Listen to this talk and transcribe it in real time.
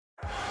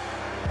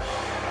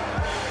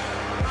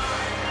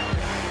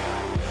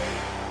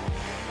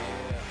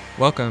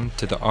Welcome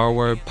to the R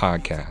Word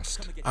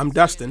Podcast. I'm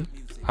Dustin.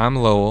 I'm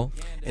Lowell.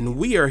 And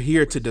we are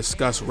here to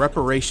discuss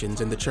reparations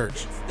in the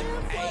church.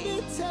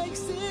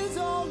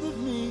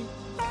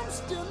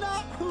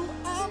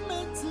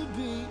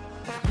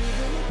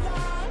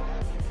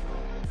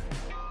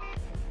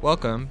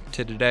 Welcome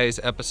to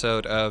today's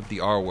episode of the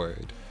R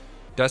Word.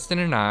 Dustin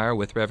and I are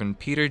with Reverend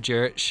Peter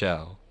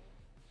Jarrett-Schell.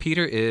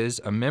 Peter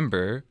is a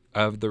member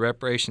of the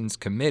Reparations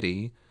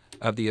Committee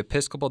of the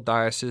Episcopal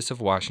Diocese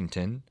of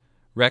Washington,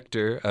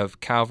 Rector of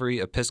Calvary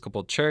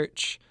Episcopal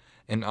Church,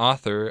 and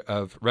author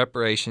of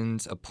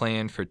Reparations, A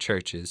Plan for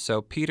Churches.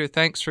 So, Peter,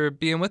 thanks for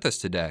being with us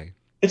today.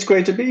 It's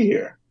great to be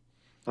here.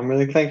 I'm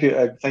really thank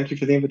you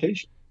for the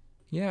invitation.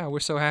 Yeah, we're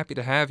so happy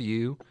to have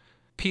you.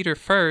 Peter,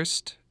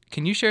 first,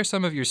 can you share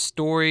some of your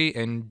story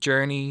and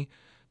journey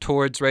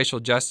towards racial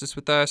justice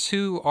with us?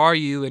 Who are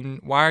you and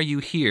why are you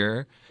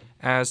here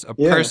as a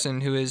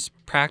person who is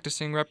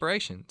practicing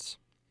reparations?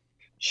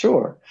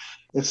 Sure.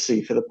 Let's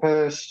see. For the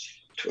past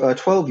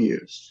 12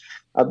 years,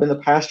 I've been the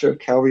pastor of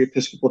Calvary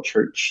Episcopal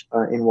Church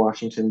in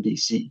Washington,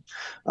 D.C.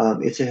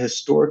 It's a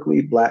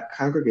historically Black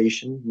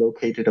congregation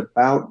located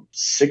about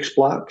 6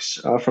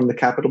 blocks from the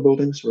Capitol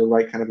building, so we're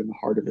right kind of in the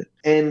heart of it.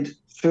 And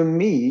for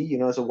me,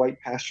 as a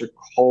white pastor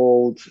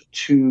called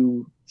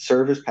to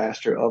serve as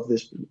pastor of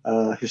this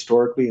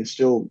historically and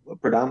still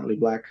predominantly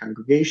Black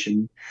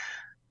congregation,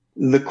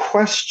 the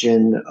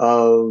question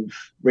of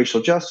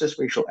racial justice,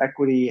 racial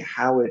equity,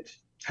 how it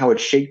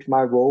shaped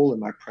my role and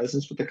my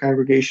presence with the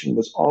congregation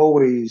was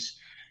always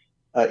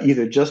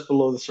either just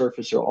below the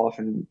surface or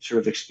often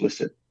sort of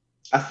explicit.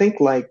 I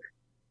think like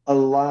a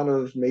lot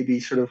of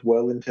maybe sort of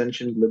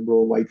well-intentioned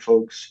liberal white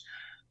folks,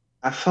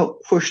 I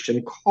felt pushed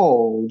and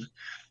called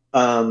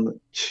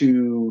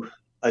to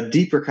a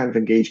deeper kind of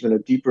engagement, a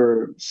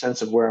deeper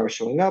sense of where I was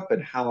showing up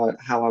and how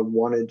I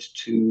wanted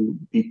to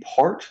be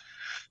part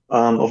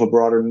of a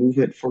broader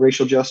movement for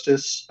racial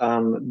justice,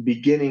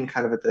 beginning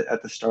kind of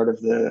at the start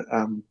of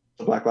the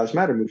Black Lives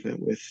Matter movement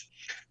with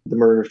the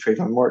murder of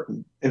Trayvon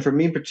Martin. And for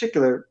me in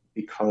particular,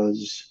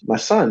 because my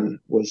son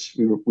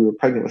we were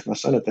pregnant with my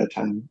son at that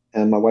time,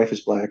 and my wife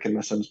is Black and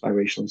my son is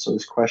biracial. And so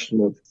this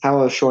question of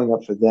how I was showing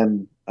up for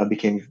them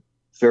became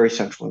very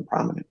central and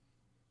prominent.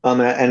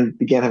 And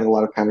began having a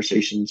lot of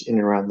conversations in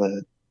and around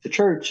the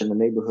church and the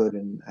neighborhood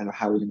and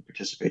how we're going to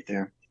participate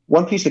there.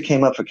 One piece that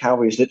came up for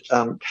Calvary is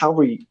that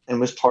Calvary, and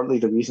was partly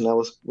the reason I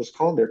was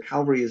called there,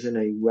 Calvary is in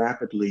a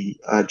rapidly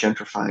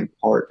gentrifying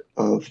part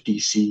of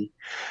D.C.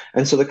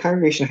 And so the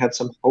congregation had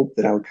some hope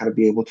that I would kind of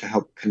be able to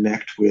help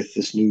connect with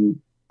this new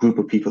group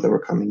of people that were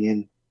coming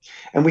in.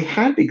 And we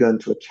had begun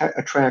to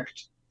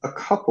attract a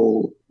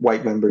couple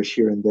white members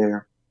here and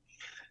there.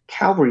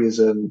 Calvary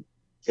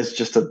is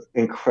just an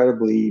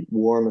incredibly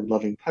warm and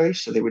loving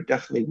place, so they were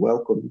definitely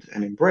welcomed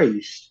and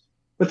embraced.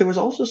 But there was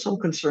also some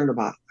concern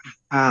about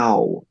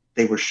how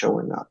they were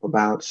showing up,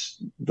 about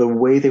the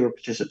way they were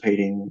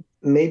participating,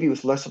 maybe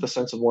with less of a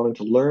sense of wanting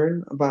to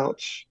learn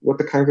about what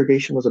the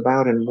congregation was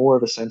about and more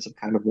of a sense of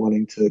kind of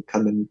wanting to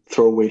come and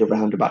throw weight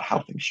around about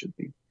how things should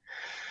be.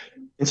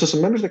 And so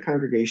some members of the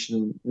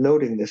congregation,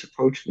 noting this,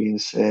 approached me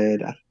and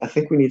said, I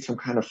think we need some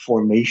kind of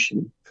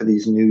formation for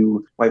these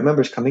new white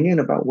members coming in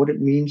about what it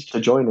means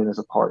to join in as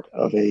a part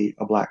of a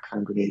Black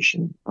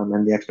congregation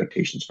and the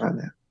expectations around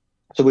that.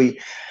 So we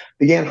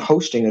began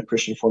hosting a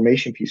Christian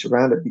formation piece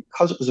around it.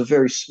 Because it was a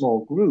very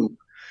small group,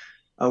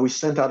 we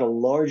sent out a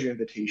larger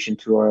invitation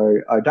to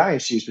our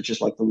diocese, which is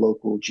like the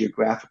local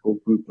geographical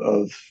group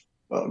of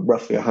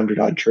roughly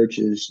 100-odd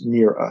churches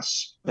near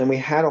us. And we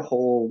had a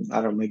whole,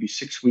 maybe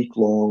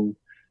 6-week-long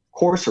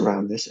course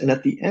around this. And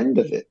at the end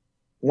of it,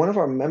 one of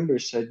our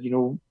members said,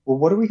 well,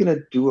 what are we going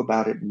to do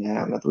about it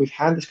now? Now that we've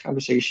had this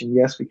conversation,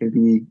 yes, we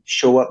can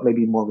show up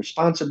maybe more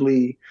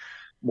responsibly,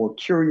 more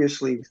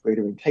curiously, with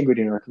greater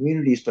integrity in our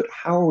communities, but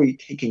how are we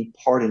taking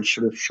part in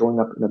sort of showing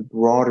up in a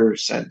broader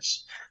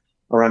sense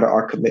around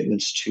our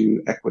commitments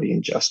to equity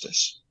and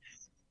justice?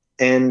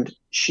 And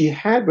she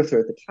had with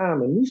her at the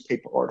time a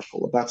newspaper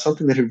article about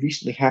something that had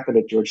recently happened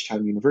at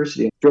Georgetown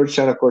University.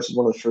 Georgetown, of course, is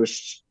one of the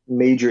first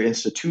major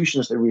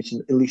institutions that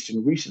at least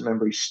in recent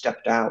memory,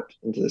 stepped out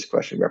into this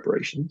question of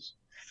reparations.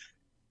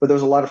 But there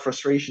was a lot of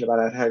frustration about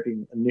it,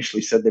 having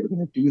initially said they were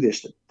going to do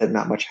this, that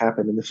not much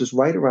happened. And this was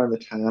right around the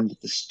time that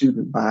the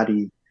student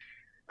body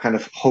kind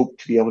of hoped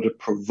to be able to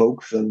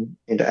provoke them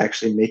into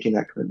actually making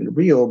that commitment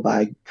real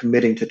by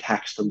committing to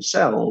tax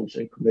themselves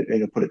and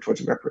put it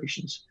towards a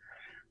reparations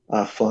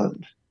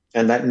fund.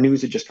 And that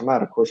news had just come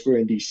out. Of course, we're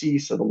in D.C.,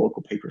 so the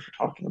local papers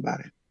were talking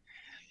about it.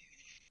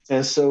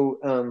 And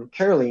so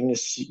Caroline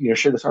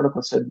shared this article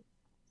and said,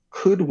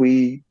 could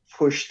we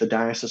push the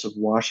Diocese of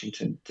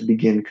Washington to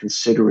begin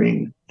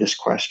considering this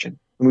question?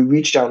 And we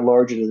reached out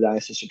larger to the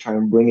diocese to try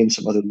and bring in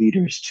some other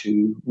leaders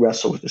to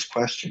wrestle with this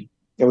question.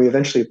 And we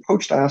eventually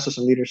approached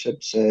diocesan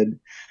leadership, said,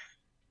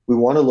 we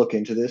want to look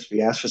into this.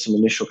 We asked for some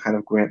initial kind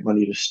of grant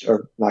money to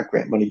start, not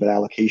grant money, but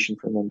allocation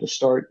for them to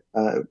start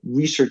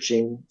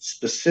researching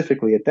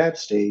specifically at that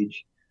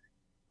stage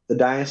the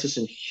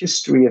diocesan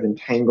history of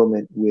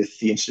entanglement with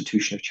the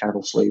institution of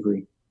chattel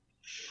slavery.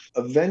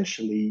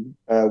 eventually,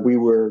 we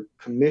were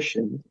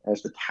commissioned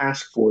as the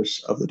task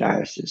force of the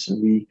diocese,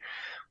 and we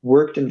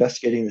worked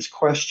investigating this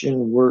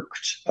question,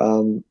 worked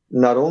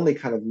not only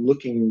kind of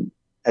looking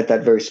at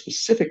that very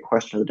specific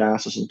question of the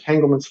diocese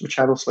entanglements with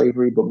chattel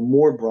slavery, but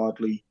more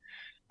broadly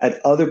at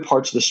other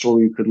parts of the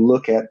story you could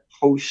look at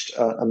post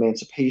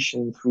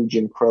emancipation through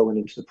Jim Crow and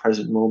into the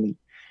present moment,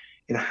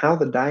 and how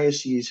the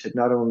diocese had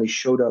not only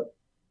showed up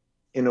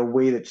in a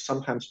way that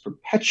sometimes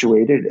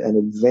perpetuated and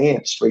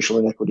advanced racial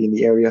inequity in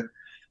the area,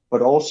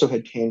 but also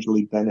had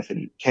tangibly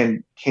benefited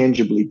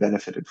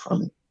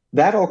from it.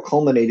 That all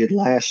culminated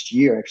last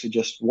year, actually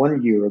just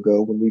 1 year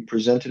ago, when we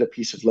presented a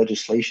piece of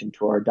legislation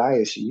to our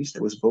diocese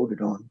that was voted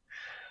on,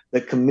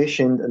 that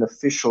commissioned an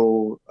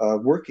official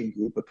working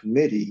group, a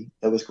committee,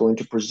 that was going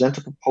to present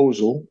a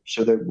proposal,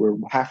 so that we're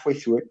halfway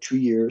through it, 2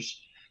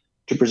 years,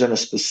 to present a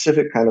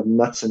specific kind of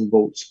nuts and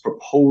bolts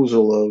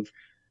proposal of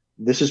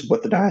this is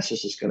what the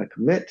diocese is going to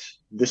commit,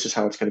 this is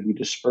how it's going to be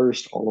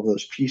dispersed, all of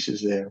those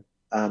pieces there.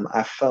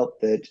 I felt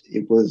that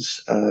it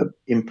was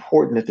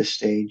important at this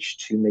stage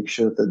to make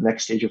sure that the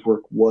next stage of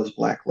work was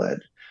Black-led.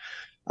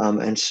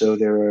 And so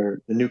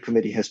the new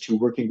committee has 2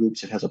 working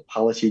groups. It has a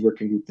policy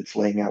working group that's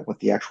laying out what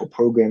the actual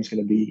program is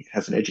going to be. It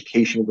has an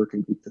education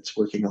working group that's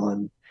working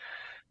on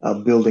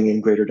building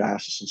in greater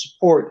diocesan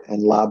support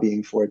and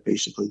lobbying for it,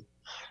 basically.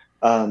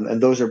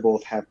 And those are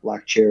both have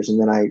Black chairs.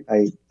 And then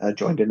I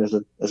joined in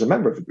as a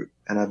member of the group,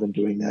 and I've been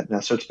doing that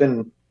now. So it's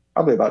been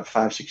probably about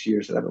 5-6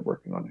 years that I've been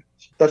working on it.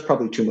 That's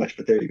probably too much,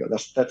 but there you go.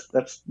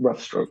 That's rough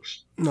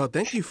strokes. No,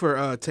 thank you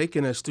for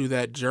taking us through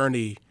that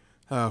journey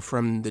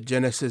from the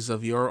genesis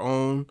of your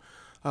own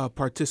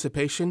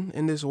participation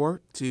in this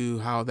work to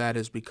how that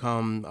has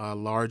become a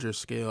larger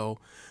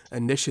scale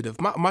initiative.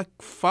 My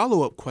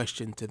follow-up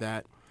question to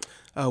that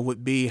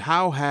would be,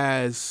 how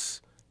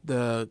has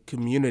the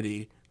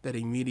community, that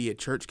immediate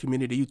church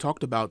community, you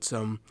talked about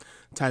some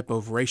type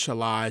of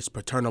racialized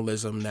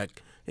paternalism that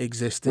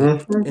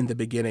existed in the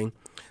beginning.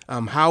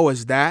 How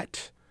has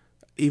that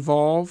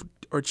evolved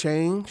or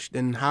changed,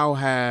 and how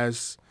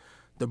has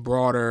the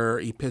broader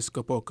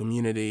Episcopal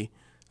community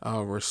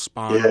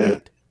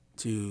responded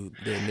to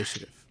the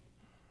initiative?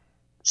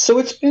 So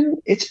it's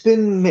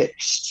been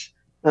mixed.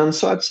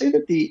 So I'd say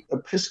that the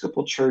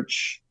Episcopal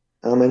Church,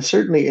 and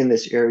certainly in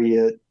this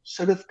area,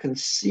 sort of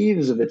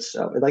conceives of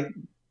itself, like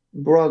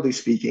broadly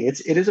speaking,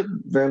 it is a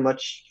very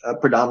much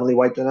predominantly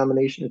white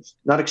denomination. It's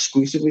not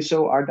exclusively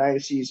so. Our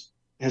diocese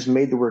has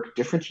made the work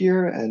different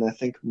here, and I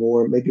think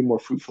maybe more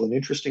fruitful and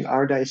interesting.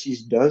 Our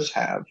diocese does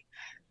have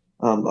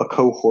a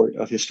cohort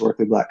of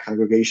historically Black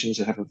congregations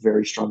that have a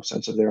very strong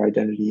sense of their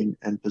identity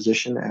and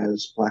position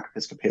as Black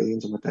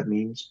Episcopalians and what that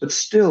means. But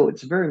still,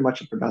 it's very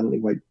much a predominantly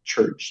white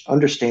church,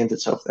 understands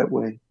itself that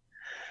way,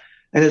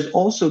 and has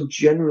also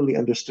generally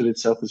understood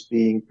itself as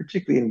being,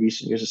 particularly in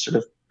recent years, a sort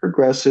of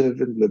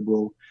progressive and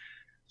liberal.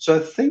 So I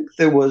think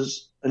there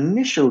was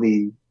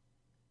initially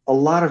a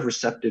lot of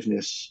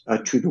receptiveness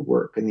to the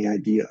work and the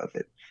idea of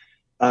it.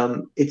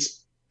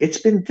 It's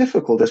been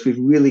difficult as we've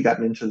really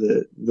gotten into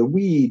the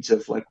weeds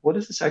of, like, what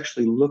does this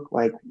actually look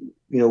like?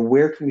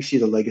 Where can we see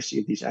the legacy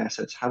of these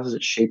assets? How does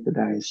it shape the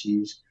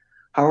diocese?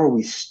 How are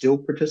we still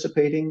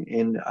participating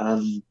in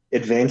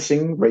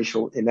advancing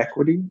racial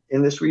inequity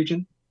in this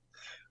region?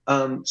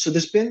 So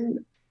there's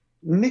been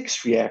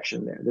mixed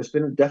reaction there. There's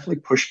been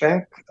definitely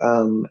pushback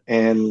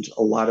and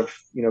a lot of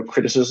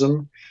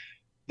criticism.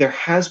 There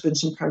has been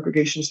some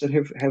congregations that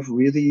have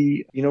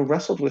really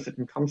wrestled with it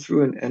and come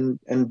through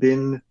and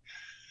been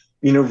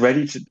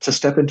ready to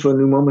step into a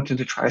new moment and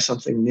to try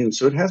something new.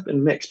 So it has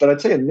been mixed. But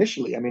I'd say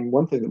initially,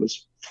 one thing that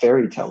was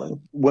very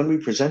telling when we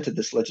presented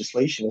this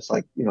legislation, it's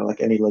like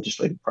like any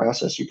legislative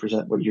process, you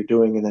present what you're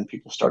doing and then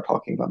people start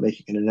talking about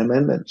making an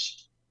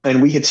amendments.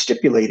 And we had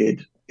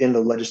stipulated in the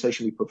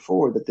legislation we put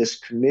forward that this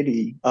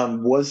committee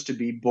was to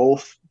be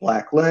both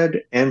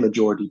Black-led and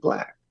majority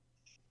Black.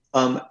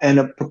 And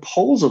a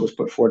proposal was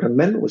put forward, an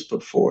amendment was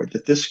put forward,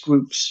 that this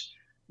groups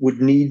would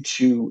need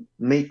to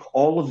make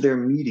all of their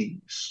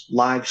meetings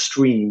live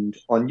streamed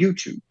on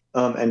YouTube,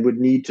 and would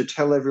need to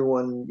tell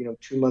everyone,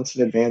 2 months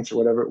in advance or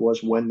whatever it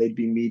was, when they'd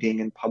be meeting,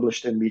 and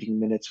publish their meeting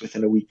minutes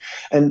within a week.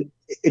 And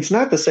it's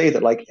not to say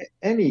that, like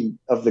any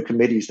of the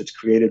committees that's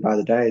created by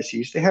the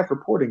diocese, they have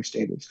reporting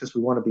standards because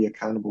we want to be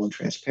accountable and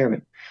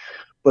transparent.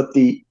 But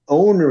the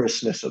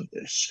onerousness of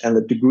this and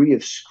the degree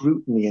of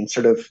scrutiny and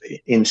sort of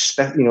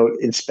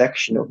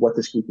inspection of what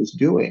this group was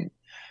doing,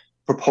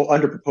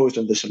 proposed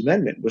in this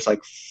amendment, was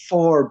like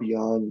far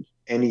beyond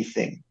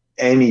anything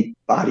any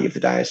body of the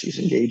diocese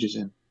engages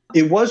in.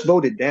 It was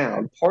voted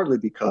down partly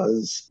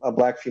because a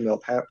Black female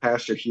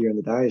pastor here in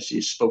the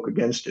diocese spoke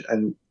against it,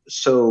 and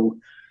so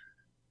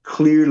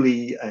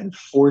clearly and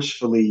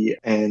forcefully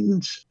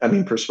and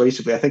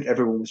persuasively. I think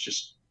everyone was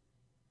just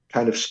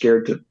kind of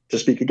scared to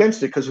speak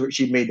against it because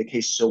she made the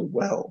case so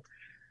well.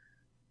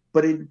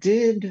 But it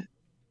did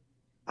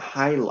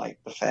highlight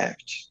the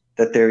fact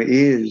that there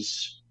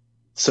is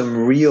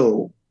some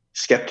real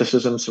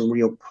skepticism, some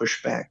real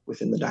pushback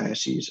within the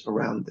diocese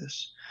around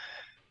this.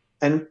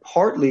 And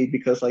partly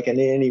because, like in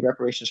any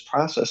reparations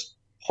process,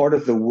 part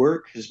of the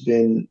work has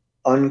been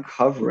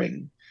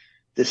uncovering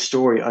this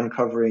story,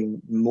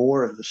 uncovering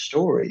more of the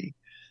story.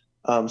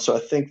 So I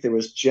think there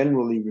was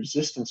generally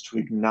resistance to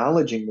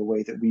acknowledging the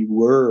way that we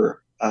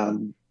were,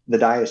 the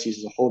diocese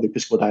as a whole, the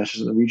Episcopal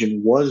Diocese in the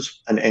region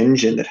was an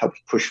engine that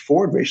helped push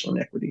forward racial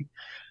inequity.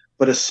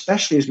 But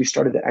especially as we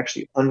started to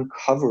actually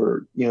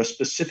uncover,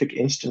 specific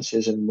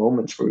instances and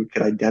moments where we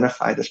could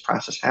identify this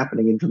process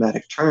happening in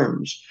dramatic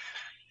terms,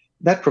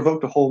 that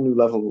provoked a whole new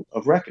level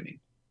of reckoning.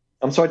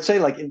 So I'd say,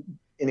 like,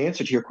 in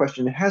answer to your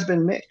question, it has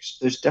been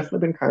mixed. There's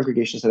definitely been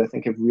congregations that I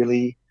think have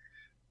really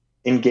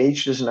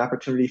engaged as an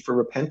opportunity for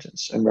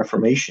repentance and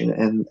reformation,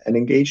 and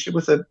engaged it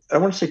with I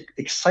don't want to say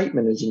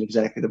excitement isn't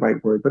exactly the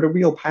right word, but a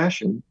real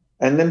passion.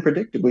 And then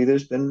predictably,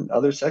 there's been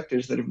other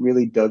sectors that have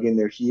really dug in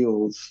their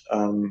heels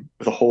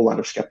with a whole lot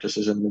of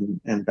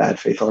skepticism and bad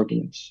faith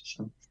arguments.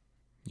 So.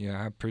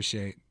 Yeah, I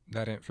appreciate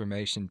that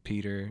information,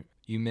 Peter.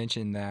 You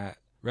mentioned that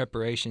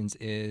reparations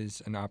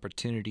is an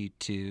opportunity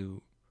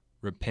to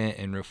repent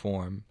and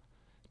reform,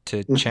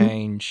 to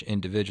change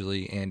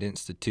individually and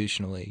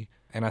institutionally.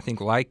 And I think,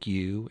 like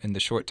you, in the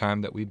short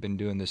time that we've been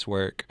doing this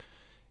work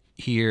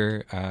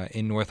here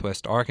in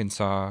Northwest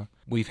Arkansas,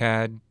 we've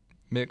had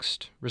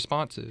mixed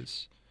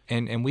responses.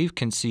 And we've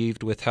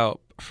conceived, with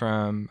help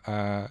from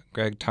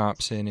Greg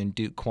Thompson and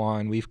Duke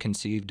Kwan, we've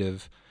conceived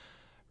of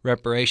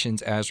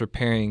reparations as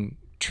repairing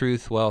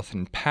truth, wealth,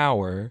 and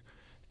power.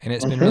 And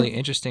it's been really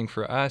interesting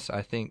for us,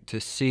 I think, to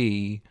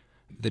see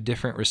the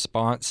different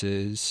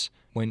responses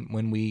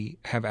when we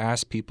have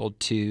asked people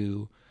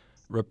to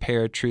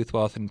repair truth,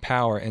 wealth, and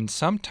power. And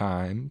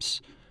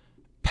sometimes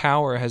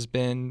power has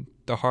been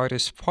the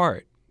hardest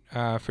part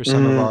for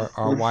some of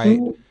our white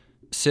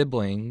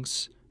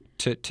siblings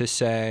to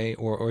say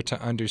or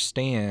to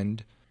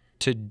understand.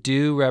 To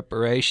do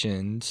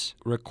reparations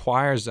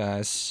requires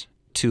us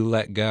to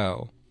let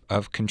go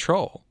of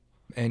control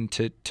and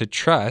to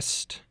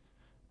trust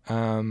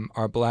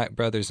our Black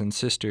brothers and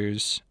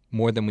sisters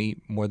more than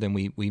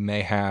we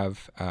may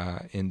have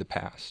in the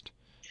past.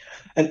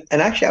 And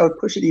actually, I would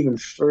push it even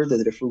further,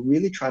 that if we're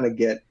really trying to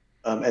get,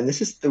 and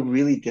this is the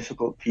really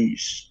difficult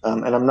piece,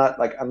 and I'm not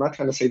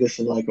trying to say this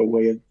in like a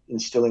way of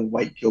instilling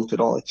white guilt at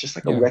all. It's just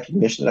like a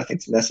recognition that I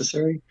think is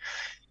necessary,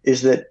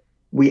 is that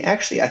we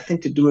actually, I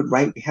think, to do it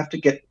right, we have to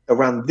get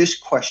around this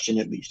question,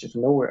 at least, if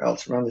nowhere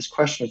else, around this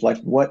question of like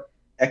what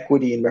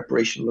equity and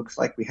reparation looks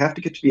like. We have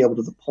to get to be able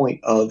to the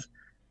point of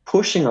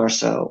pushing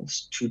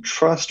ourselves to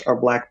trust our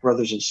Black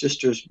brothers and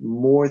sisters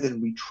more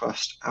than we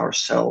trust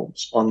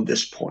ourselves on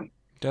this point.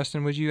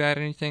 Dustin, would you add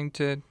anything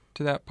to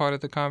that part of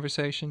the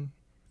conversation?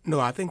 No,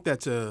 I think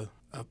that's a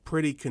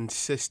pretty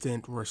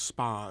consistent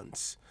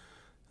response.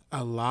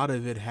 A lot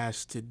of it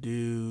has to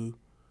do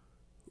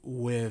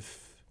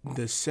with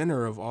the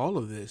center of all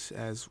of this,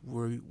 as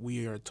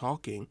we are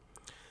talking,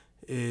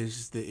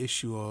 is the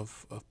issue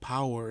of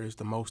power is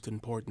the most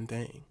important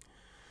thing.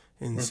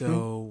 And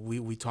so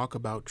we talk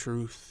about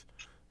truth,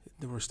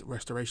 the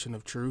restoration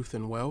of truth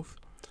and wealth,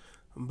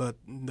 but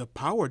the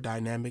power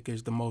dynamic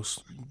is the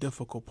most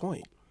difficult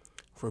point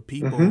for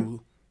people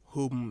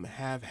who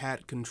have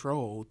had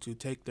control to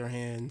take their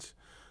hands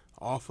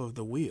off of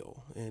the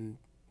wheel and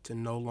to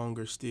no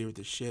longer steer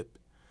the ship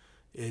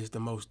is the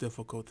most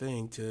difficult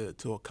thing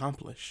to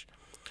accomplish.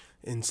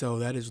 And so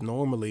that is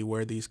normally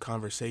where these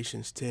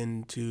conversations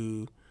tend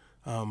to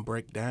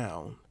break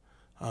down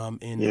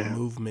and the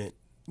movement,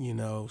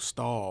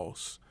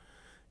 stalls.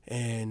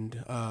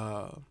 And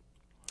at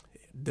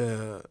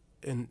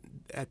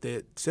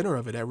the center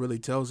of it, that really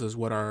tells us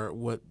what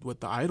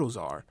the idols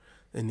are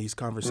in these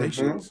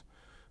conversations,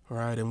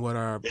 right? And what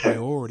our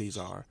priorities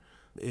are.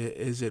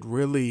 Is it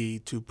really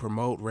to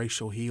promote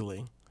racial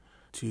healing,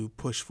 to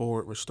push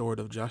forward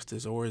restorative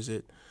justice, or is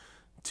it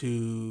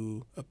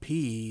to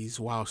appease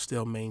while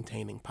still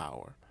maintaining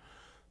power?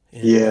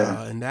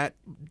 And that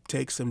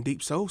takes some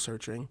deep soul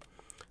searching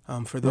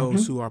for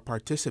those who are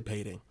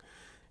participating.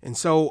 And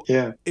so,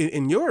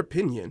 in your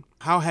opinion,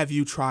 how have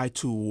you tried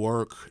to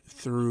work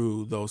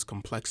through those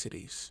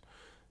complexities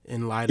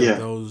in light of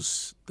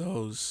those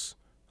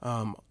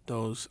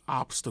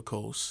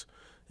obstacles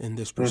in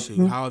this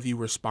pursuit? How have you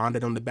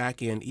responded on the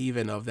back end,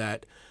 even of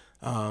that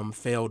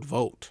failed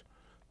vote,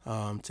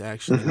 to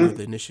actually move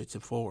the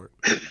initiative forward?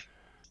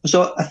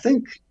 So I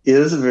think it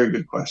is a very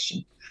good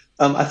question.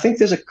 I think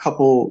there's a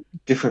couple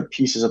different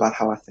pieces about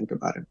how I think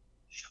about it.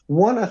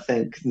 One, I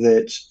think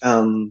that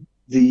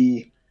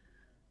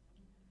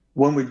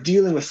when we're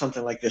dealing with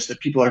something like this that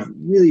people are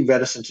really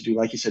reticent to do,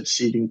 like you said,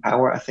 ceding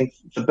power, I think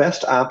the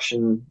best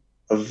option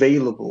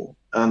available,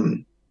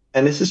 and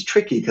this is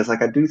tricky because,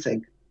 like, I do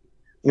think,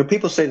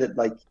 people say that,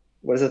 like,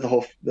 what is it,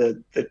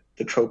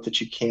 the trope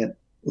that you can't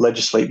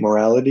legislate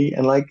morality,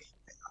 and like,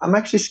 I'm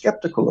actually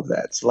skeptical of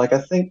that. So, like, I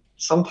think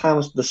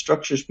sometimes the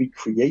structures we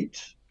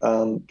create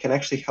can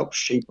actually help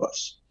shape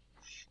us.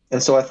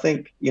 And so I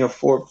think,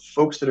 for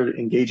folks that are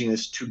engaging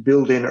this, to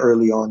build in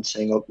early on,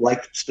 saying,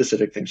 like,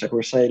 specific things, like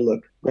we're saying,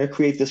 look, we're going to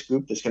create this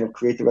group that's going to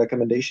create the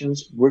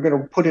recommendations. We're going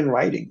to put in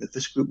writing that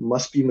this group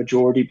must be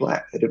majority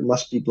Black, that it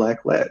must be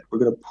Black-led. We're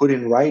going to put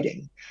in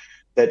writing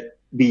that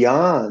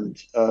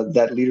beyond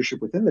that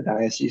leadership within the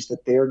diocese,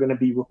 that they are going to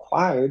be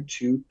required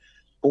to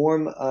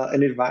form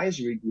an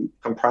advisory group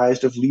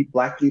comprised of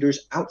Black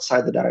leaders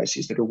outside the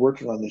diocese that are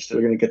working on this, that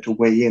are going to get to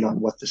weigh in on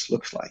what this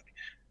looks like.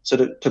 So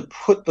to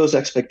put those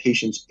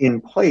expectations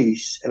in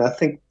place, and I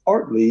think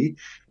partly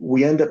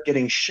we end up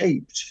getting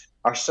shaped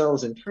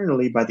ourselves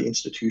internally by the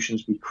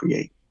institutions we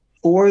create.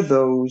 For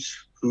those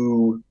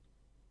who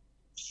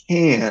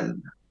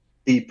can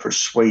be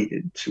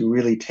persuaded to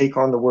really take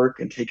on the work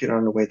and take it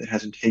on in a way that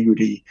has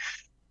integrity,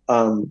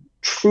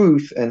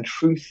 truth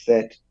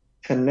that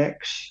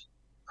connects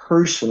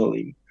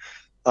personally,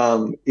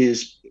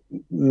 is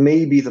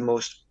maybe the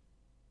most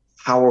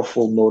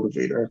powerful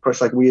motivator. Of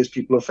course, like we as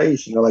people of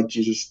faith, like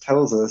Jesus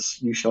tells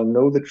us, you shall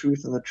know the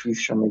truth and the truth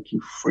shall make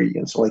you free.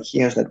 And so like he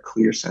has that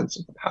clear sense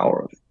of the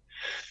power of it.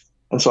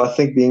 And so I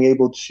think being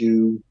able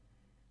to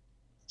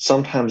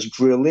sometimes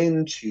drill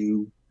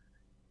into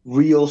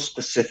real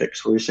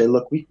specifics where we say,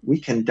 look, we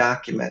can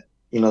document,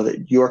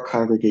 that your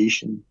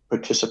congregation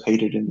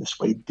participated in this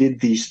way,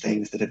 did these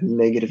things that have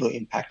negatively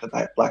impacted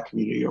that Black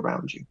community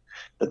around you,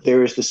 that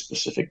there is this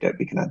specific that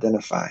we can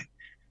identify,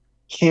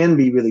 can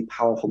be really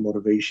powerful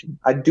motivation.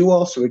 I do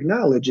also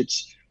acknowledge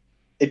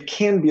it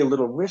can be a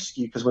little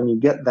risky, because when you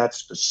get that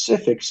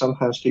specific,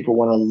 sometimes people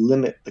want to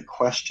limit the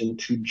question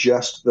to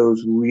just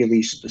those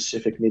really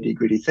specific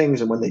nitty-gritty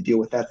things. And when they deal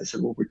with that, they say,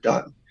 well, we're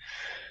done.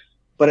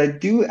 But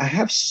I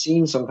have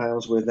seen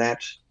sometimes where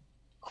that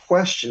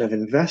question of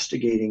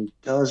investigating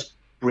does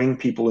bring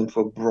people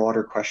into a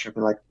broader question of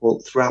like, well,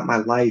 throughout my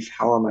life,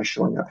 how am I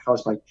showing up? How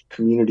is my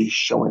community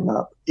showing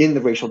up in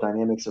the racial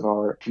dynamics of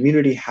our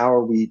community? How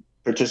are we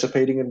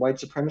participating in white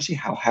supremacy?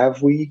 How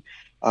have we?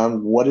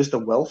 What is the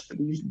wealth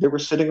that we're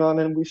sitting on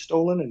and we've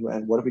stolen?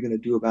 And what are we going to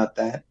do about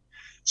that?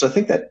 So I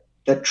think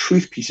that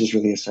truth piece is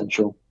really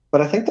essential.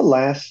 But I think the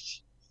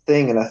last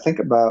thing, and I think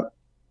about,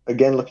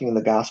 again, looking in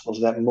the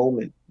Gospels, that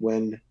moment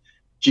when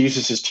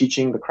Jesus is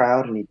teaching the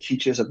crowd and he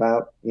teaches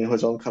about,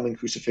 his own coming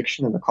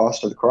crucifixion and the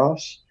cost of the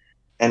cross,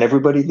 and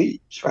everybody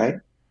leaves, right?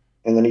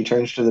 And then he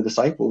turns to the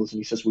disciples and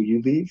he says, will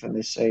you leave? And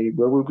they say,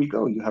 where would we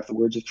go? You have the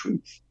words of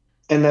truth.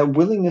 And that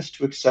willingness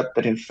to accept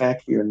that, in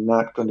fact, we are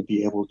not going to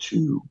be able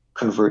to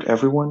convert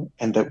everyone,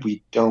 and that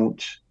we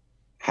don't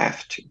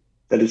have to,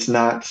 that it's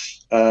not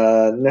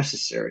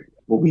necessary.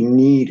 What we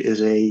need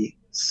is a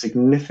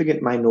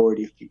significant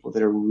minority of people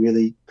that are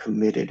really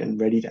committed and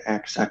ready to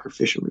act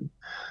sacrificially.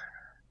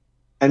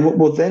 And what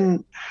will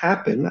then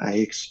happen, I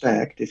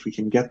expect, if we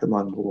can get them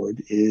on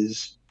board,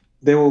 is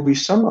there will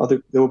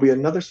be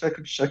another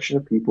section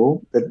of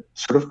people that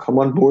sort of come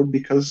on board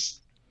because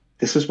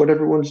this is what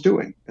everyone's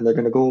doing, and they're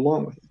going to go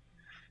along with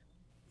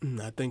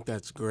it. I think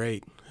that's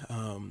great.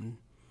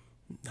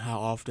 How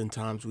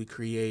oftentimes we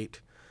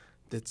create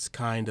this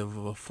kind of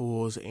a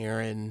fool's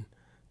errand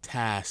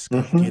task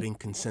of getting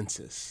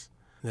consensus,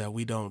 that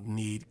we don't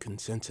need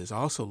consensus. I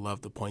also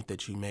love the point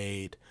that you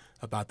made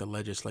about the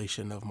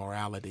legislation of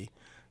morality.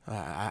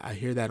 I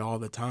hear that all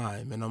the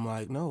time, and I'm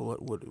like, no,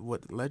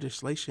 what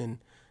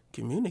legislation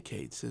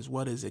communicates is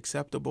what is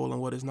acceptable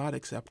and what is not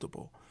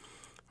acceptable,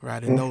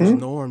 right? And those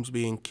norms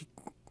being,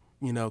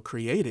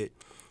 created,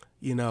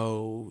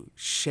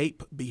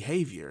 shape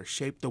behavior,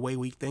 shape the way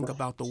we think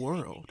about the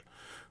world,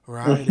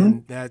 right?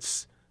 And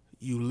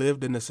you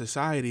lived in a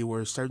society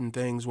where certain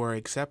things were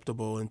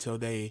acceptable until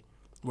they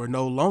were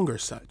no longer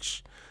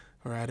such,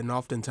 right? And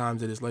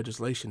oftentimes it is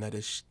legislation that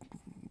has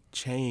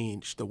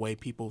changed the way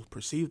people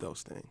perceive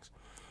those things.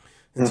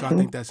 And so I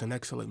think that's an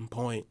excellent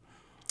point.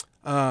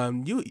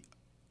 You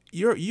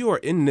are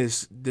in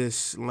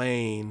this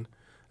lane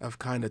of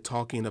kind of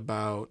talking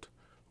about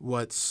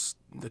what's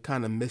the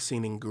kind of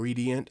missing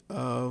ingredient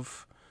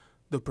of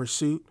the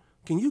pursuit.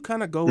 Can you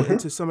kind of go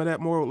into some of that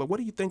more? Like, what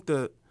do you think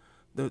the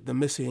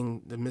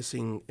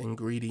missing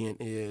ingredient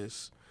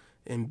is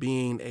in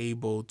being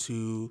able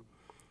to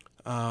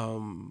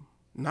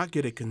not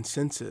get a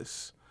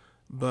consensus,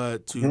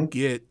 but to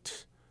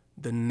get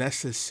the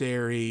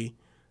necessary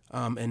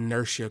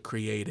inertia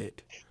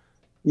created?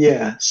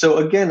 Yeah. So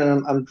again,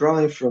 I'm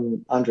drawing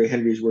from Andre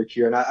Henry's work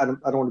here, and I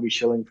don't want to be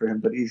shilling for him,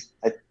 but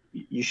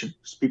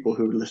people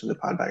who listen to the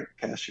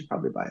podcast should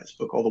probably buy his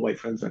book, All the White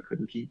Friends I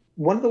Couldn't Keep.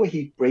 One of the way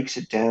he breaks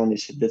it down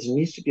is that there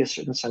needs to be a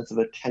certain sense of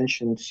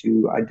attention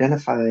to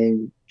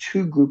identifying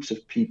two groups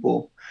of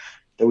people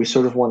that we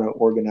sort of want to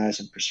organize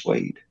and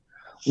persuade.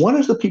 One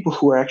is the people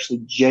who are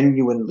actually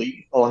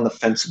genuinely on the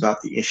fence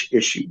about the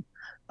issue.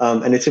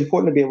 And it's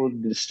important to be able to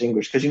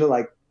distinguish,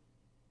 because,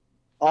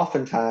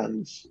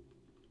 oftentimes,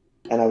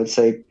 and I would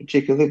say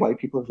particularly white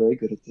people are very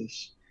good at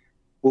this,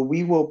 well,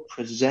 we will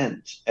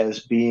present as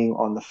being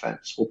on the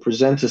fence. We'll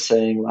present as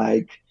saying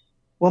like,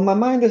 well, my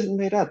mind isn't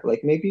made up.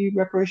 Like maybe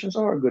reparations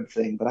are a good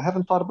thing, but I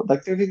haven't thought about,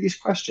 like, there are these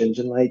questions,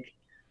 and like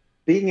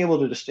being able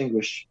to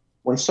distinguish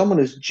when someone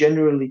is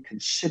genuinely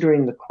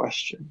considering the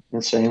question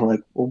and saying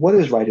like, well, what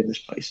is right in this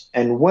place?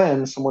 And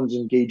when someone's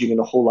engaging in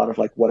a whole lot of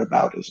like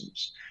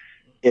whataboutisms.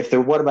 If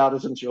they're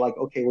whataboutisms, you're like,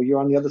 okay, well, you're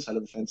on the other side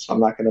of the fence. So I'm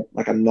not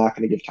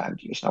gonna give time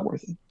to you. It's not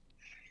worth it.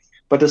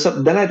 But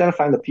then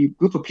identifying the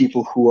group of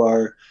people who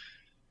are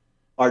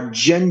are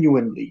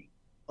genuinely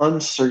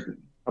uncertain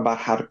about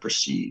how to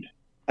proceed.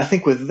 I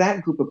think with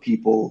that group of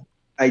people,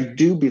 I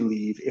do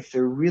believe if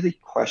they're really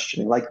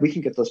questioning, like we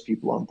can get those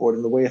people on board.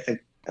 And the way I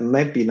think, I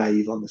might be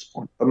naive on this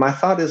point, but my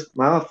thought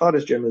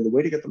is generally the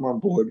way to get them on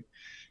board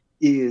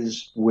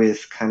is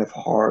with kind of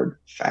hard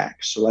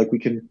facts. So like we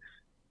can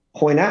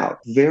point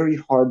out very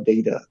hard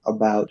data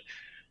about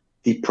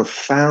the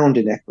profound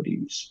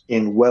inequities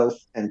in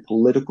wealth and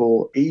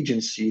political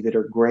agency that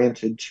are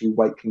granted to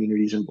white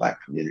communities and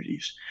Black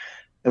communities.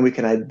 And we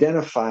can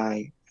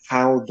identify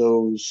how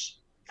those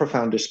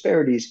profound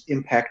disparities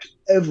impact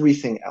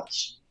everything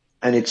else.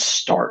 And it's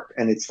stark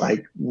and it's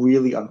like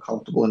really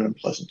uncomfortable and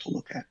unpleasant to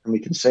look at. And we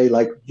can say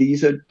like,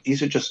 these are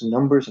just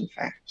numbers and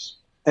facts.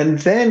 And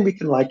then we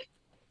can like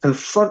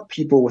confront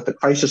people with the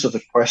crisis of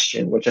the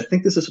question, which I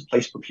think this is a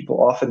place where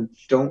people often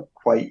don't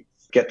quite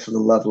get to the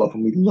level of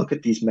when we look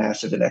at these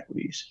massive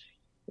inequities.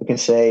 We can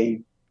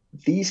say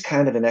these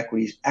kind of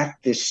inequities at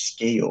this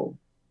scale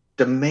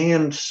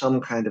demand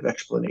some kind of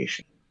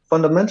explanation.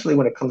 Fundamentally,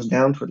 when it comes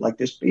down to it, like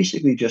there's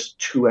basically just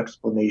two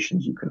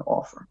explanations you can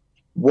offer.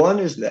 One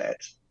is that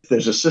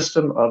there's a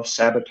system of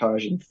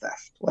sabotage and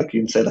theft. Like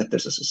you can say, like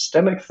there's a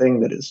systemic thing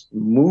that is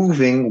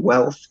moving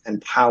wealth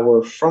and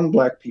power from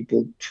Black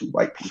people to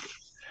white people.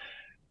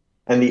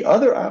 And the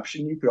other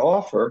option you could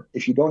offer,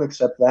 if you don't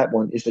accept that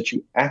one, is that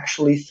you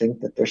actually think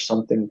that there's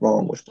something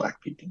wrong with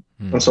Black people.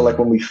 Mm-hmm. And so like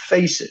when we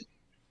face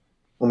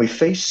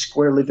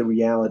squarely the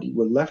reality,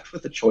 we're left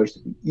with a choice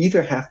that we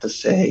either have to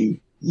say,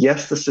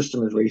 yes, the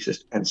system is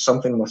racist and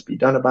something must be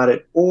done about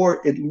it,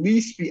 or at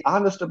least be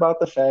honest about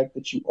the fact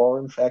that you are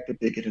in fact a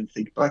bigot and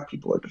think Black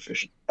people are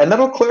deficient. And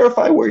that'll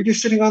clarify where you're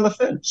sitting on the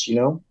fence, you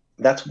know?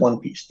 That's one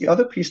piece. The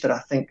other piece that I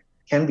think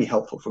can be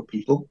helpful for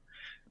people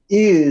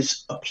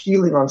is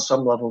appealing on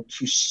some level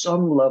to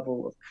some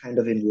level of kind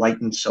of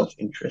enlightened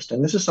self-interest.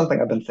 And this is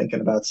something I've been thinking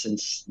about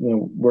since, you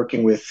know,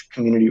 working with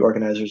community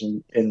organizers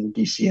in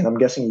DC. And I'm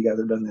guessing you guys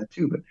have done that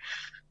too. But,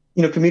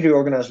 you know, community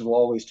organizers will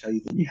always tell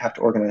you that you have to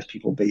organize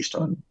people based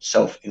on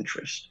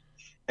self-interest.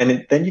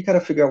 And then you got to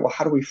figure out, well,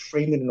 how do we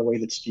frame it in a way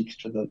that speaks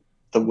to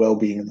the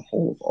well-being and the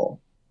whole of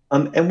all?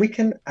 And we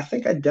can, I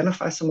think,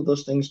 identify some of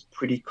those things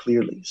pretty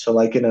clearly. So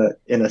like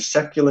in a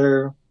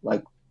secular,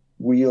 like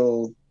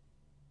real,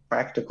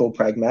 practical,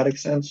 pragmatic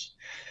sense,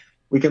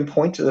 we can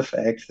point to the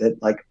fact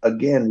that, like,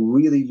 again,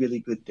 really, really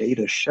good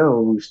data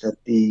shows that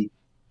the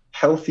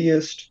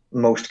healthiest,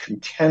 most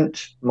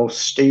content,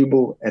 most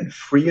stable, and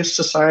freest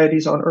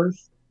societies on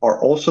Earth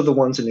are also the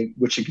ones in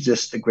which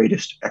exists the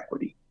greatest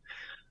equity.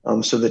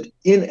 So that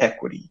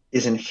inequity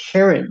is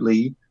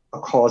inherently a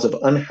cause of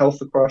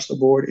unhealth across the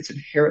board. It's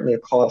inherently a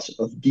cause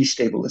of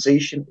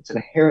destabilization. It's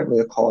inherently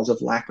a cause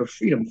of lack of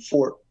freedom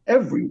for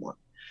everyone.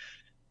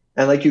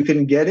 And like you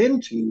can get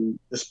into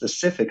the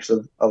specifics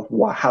of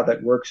how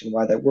that works and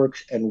why that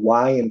works and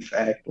why, in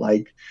fact,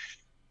 like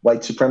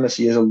white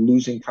supremacy is a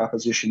losing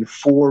proposition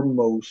for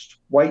most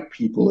white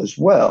people as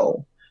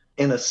well.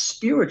 In a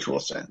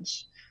spiritual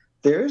sense,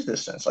 there is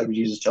this sense, like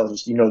Jesus tells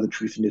us, you know the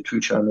truth and the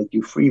truth shall make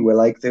you free, where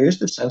like there is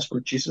this sense where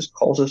Jesus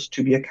calls us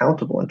to be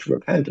accountable and to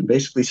repent and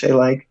basically say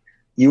like,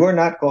 you are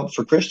not going,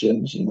 for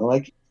Christians, you know,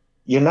 like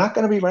you're not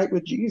going to be right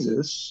with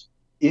Jesus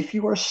if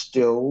you are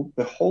still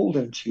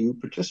beholden to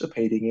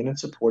participating in and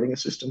supporting a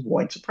system of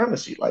white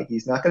supremacy. Like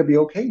he's not going to be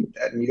okay with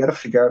that. And you got to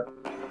figure out,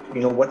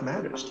 you know, what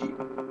matters to you.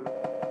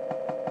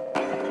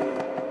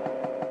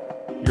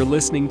 You're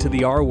listening to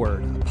The R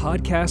Word, a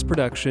podcast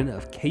production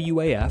of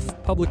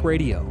KUAF Public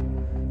Radio.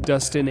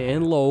 Dustin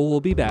and Lowell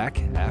will be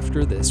back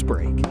after this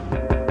break.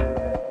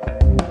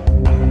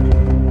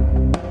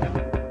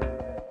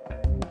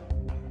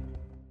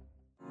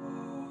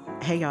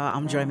 Hey y'all,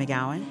 I'm Joy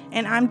McGowan.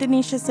 And I'm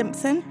Denisha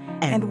Simpson.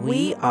 And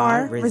we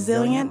are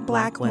Resilient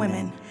Black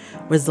Women.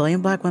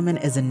 Resilient Black Women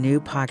is a new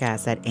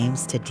podcast that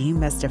aims to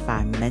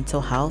demystify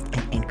mental health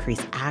and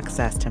increase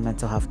access to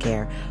mental health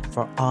care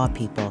for all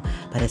people,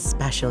 but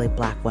especially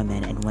Black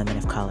women and women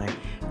of color.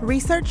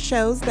 Research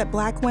shows that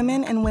Black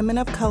women and women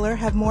of color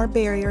have more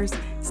barriers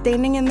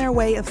standing in their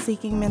way of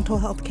seeking mental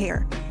health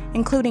care,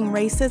 including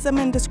racism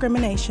and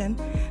discrimination,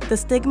 the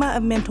stigma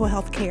of mental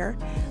health care,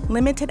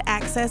 limited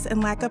access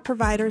and lack of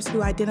providers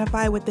who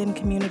identify within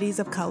communities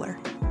of color.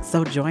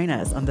 So join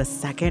us on the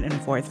second and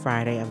fourth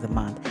Friday of the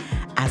month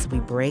as we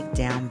break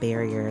down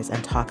barriers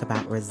and talk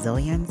about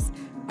resilience,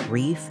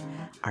 grief,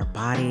 our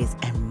bodies,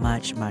 and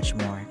much, much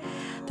more.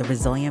 The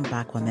Resilient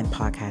Black Women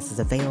podcast is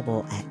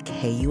available at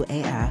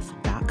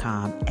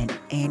KUAF.com and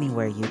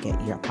anywhere you get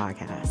your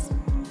podcasts.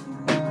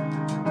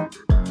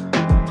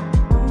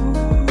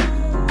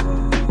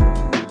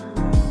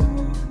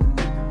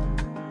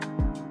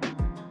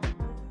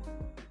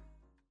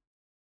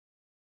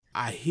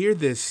 I hear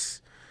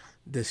this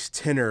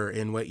tenor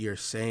in what you're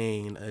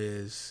saying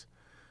is,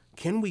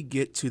 can we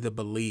get to the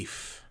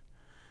belief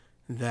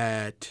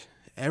that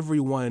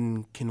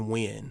everyone can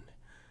win?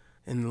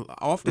 And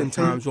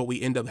oftentimes what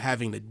we end up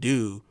having to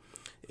do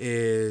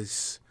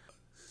is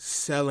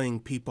selling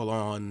people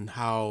on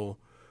how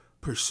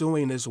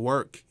pursuing this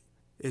work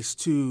is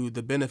to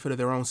the benefit of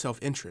their own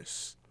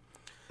self-interest.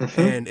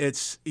 And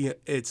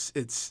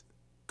it's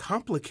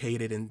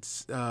complicated in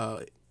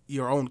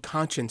your own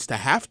conscience to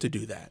have to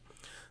do that.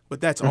 But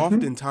that's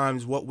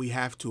oftentimes what we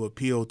have to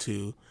appeal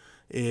to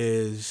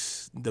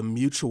is the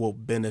mutual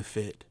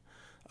benefit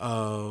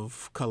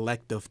of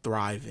collective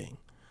thriving.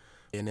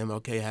 And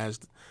MLK has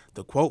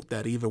the quote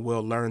that even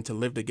we'll learn to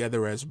live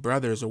together as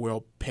brothers or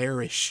we'll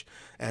perish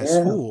as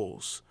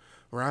fools,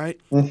 right?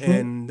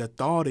 And the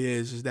thought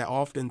is that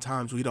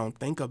oftentimes we don't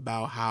think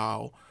about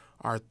how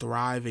our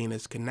thriving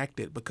is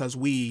connected because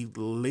we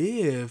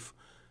live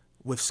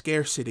with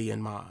scarcity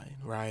in mind,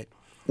 right?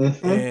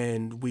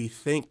 And we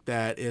think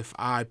that if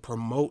I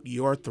promote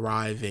your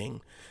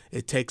thriving,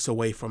 it takes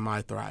away from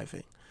my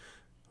thriving,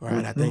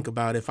 right? I think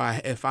about if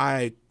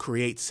I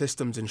create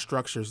systems and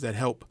structures that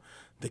help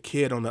the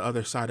kid on the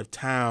other side of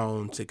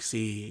town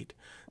succeed,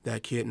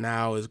 that kid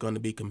now is going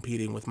to be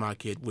competing with my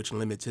kid, which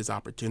limits his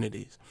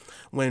opportunities.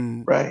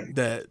 When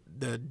the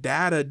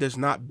data does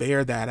not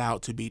bear that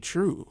out to be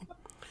true.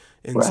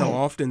 And so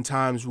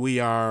oftentimes we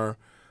are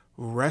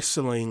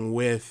wrestling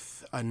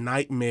with a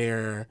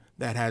nightmare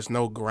that has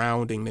no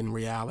grounding in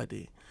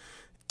reality.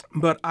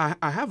 But I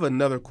have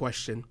another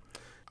question.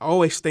 I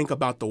always think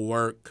about the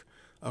work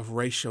of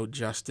racial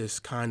justice,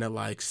 kind of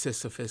like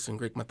Sisyphus in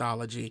Greek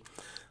mythology,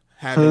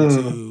 having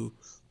to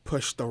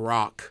push the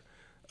rock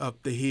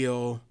up the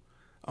hill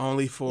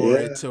only for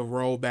it to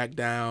roll back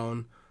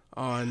down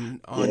on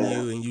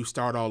you and you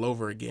start all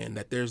over again,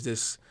 that there's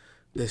this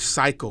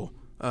cycle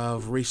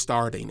of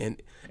restarting.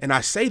 And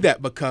I say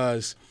that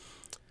because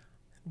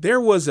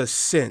there was a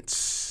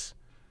sense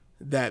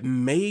that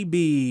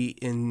maybe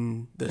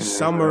in the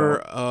summer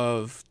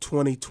of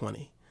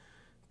 2020,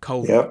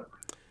 COVID,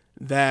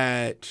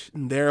 that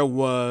there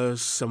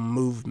was some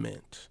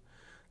movement.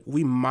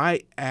 We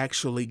might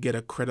actually get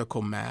a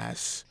critical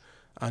mass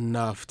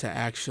enough to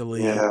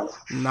actually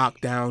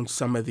knock down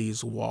some of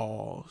these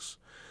walls.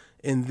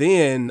 And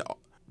then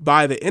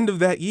by the end of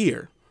that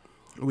year,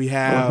 we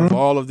have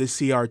all of this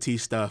CRT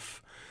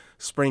stuff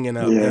springing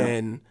up,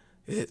 and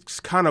it's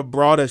kind of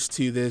brought us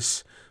to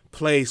this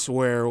place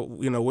where,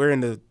 we're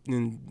in the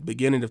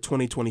beginning of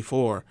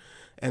 2024,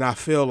 and I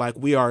feel like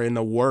we are in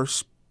a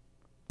worse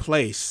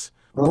place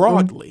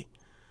broadly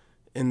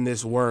in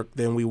this work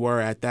than we were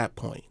at that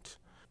point.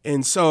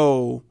 And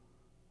so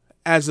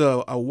as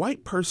a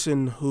white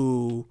person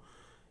who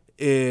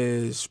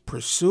is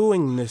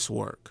pursuing this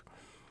work,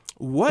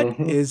 what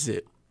is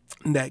it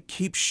that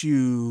keeps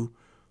you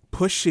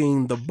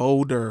pushing the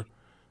boulder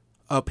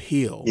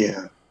uphill?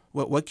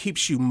 What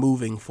keeps you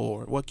moving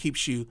forward? What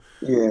keeps you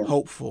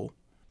hopeful?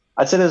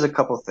 I'd say there's a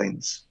couple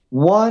things.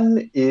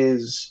 One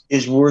is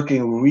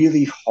working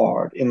really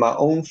hard in my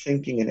own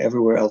thinking and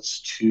everywhere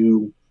else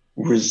to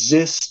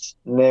resist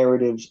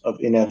narratives of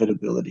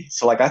inevitability.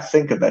 So I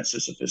think of that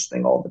Sisyphus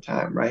thing all the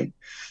time, right?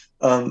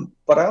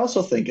 But I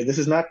also think, and this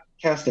is not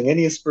casting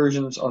any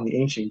aspersions on the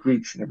ancient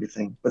Greeks and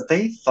everything, but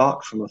they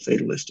thought from a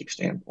fatalistic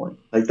standpoint.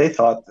 They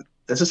thought that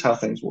this is how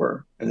things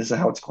were, and this is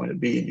how it's going to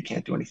be, and you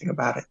can't do anything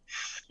about it.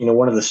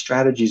 One of the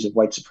strategies of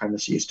white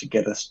supremacy is to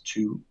get us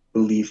to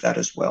believe that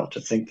as well, to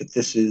think that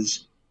this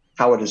is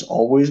how it has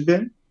always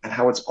been and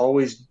how it's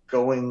always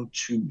going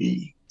to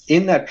be.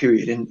 In that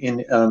period, in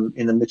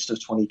the midst of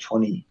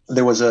 2020,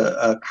 there was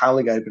a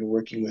colleague I'd been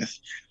working with,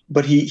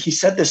 but he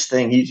said this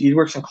thing. He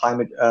works in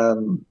climate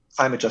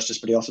justice,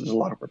 but he also does a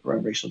lot of work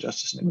around racial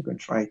justice and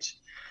immigrant rights.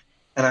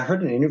 And I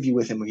heard an interview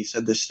with him where he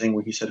said this thing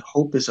where he said,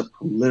 hope is a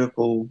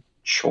political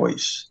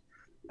choice.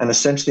 And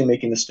essentially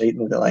making the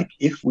statement that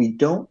if we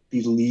don't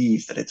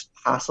believe that it's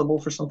possible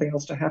for something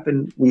else to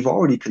happen, we've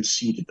already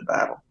conceded the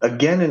battle.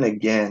 Again and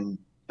again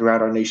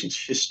throughout our nation's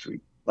history,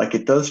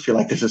 it does feel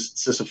like there's a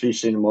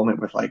Sisyphean moment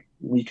with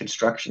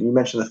Reconstruction. You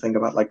mentioned the thing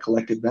about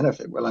collective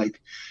benefit, where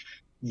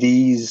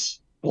these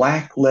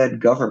Black-led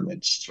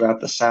governments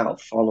throughout the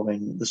South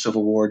following the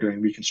Civil War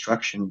during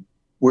Reconstruction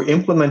were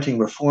implementing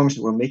reforms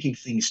that were making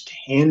things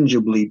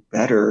tangibly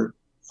better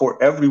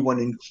for everyone,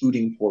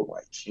 including poor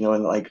whites.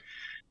 And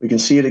we can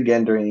see it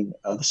again during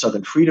the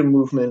Southern Freedom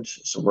Movement,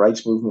 Civil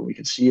Rights Movement. We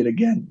can see it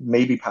again,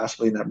 maybe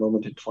possibly in that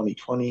moment in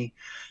 2020.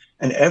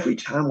 And every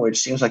time where it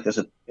seems like there's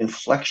an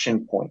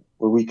inflection point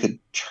where we could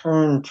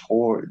turn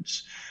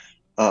towards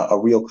a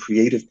real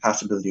creative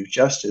possibility of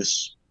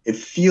justice, it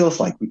feels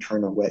like we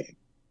turn away.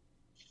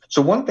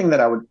 So one thing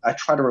that I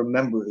try to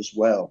remember as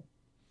well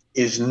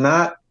is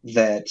not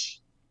that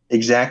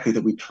exactly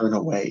that we turn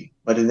away,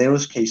 but in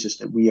those cases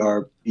that we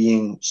are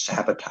being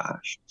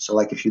sabotaged. So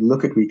if you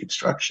look at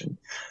Reconstruction,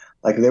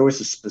 there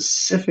was a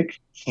specific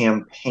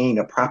campaign,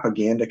 a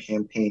propaganda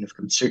campaign of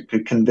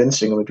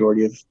convincing a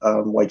majority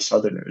of white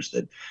Southerners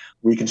that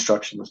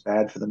Reconstruction was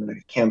bad for them, and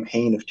a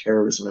campaign of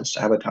terrorism and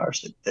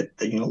sabotage that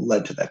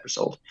led to that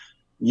result.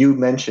 You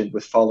mentioned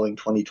with following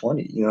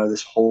 2020,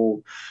 this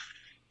whole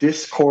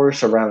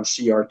discourse around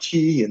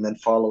CRT, and then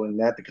following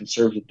that, the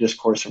conservative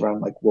discourse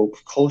around woke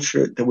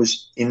culture that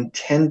was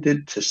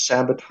intended to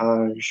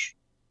sabotage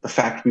the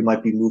fact we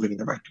might be moving in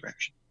the right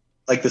direction.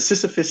 The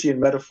Sisyphusian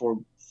metaphor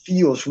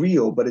feels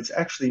real, but it's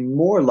actually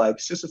more like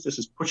Sisyphus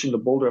is pushing the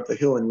boulder up the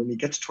hill, and when he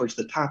gets towards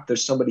the top,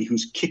 there's somebody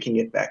who's kicking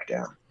it back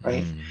down,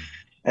 right?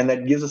 And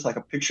that gives us like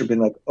a picture of being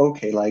like,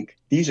 okay, like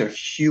these are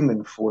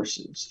human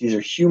forces. These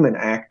are human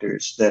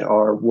actors that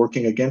are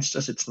working against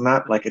us. It's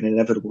not like an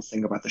inevitable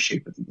thing about the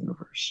shape of the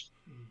universe.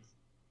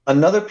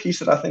 Another piece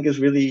that I think is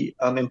really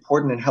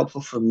important and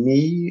helpful for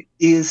me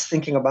is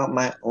thinking about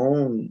my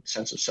own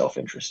sense of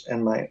self-interest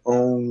and my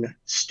own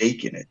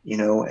stake in it,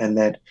 and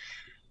that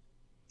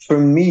for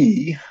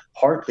me,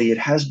 partly it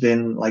has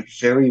been like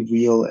very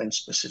real and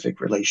specific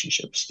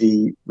relationships.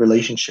 The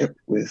relationship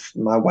with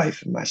my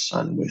wife and my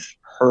son, with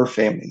her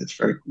family, that's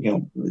very,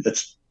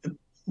 that's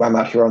why I'm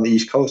out here on the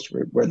East Coast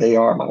where they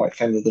are. My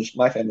family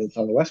lives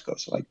on the West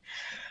Coast. So like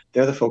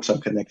they're the folks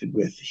I'm connected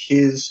with.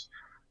 His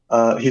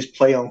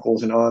play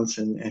uncles and aunts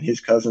and his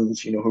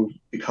cousins, who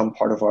become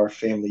part of our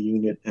family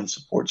unit and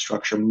support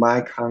structure,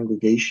 my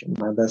congregation,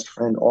 my best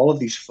friend, all of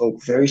these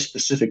folk, very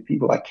specific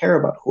people I care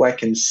about, who I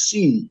can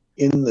see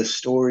in the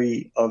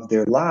story of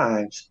their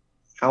lives,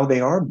 how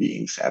they are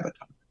being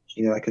sabotaged.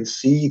 I can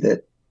see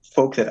that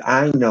folk that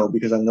I know,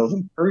 because I know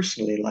them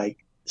personally, like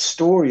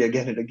story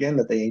again and again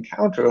that they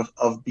encounter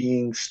of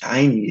being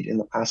stymied in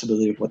the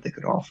possibility of what they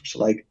could offer. So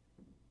like,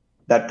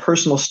 that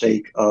personal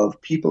stake of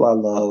people I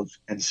love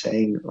and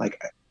saying, like,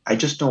 I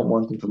just don't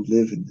want them to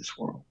live in this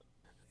world.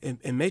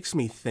 It makes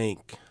me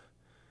think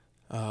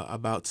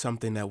about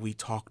something that we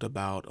talked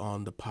about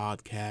on the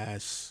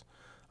podcast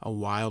a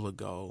while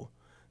ago,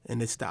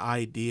 and it's the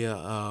idea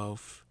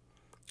of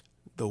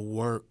the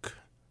work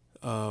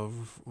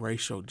of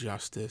racial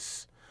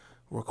justice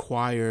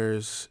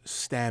requires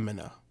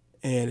stamina.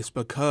 And it's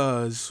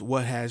because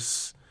what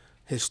has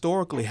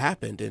historically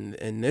happened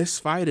in this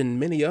fight and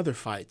many other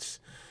fights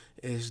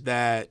is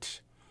that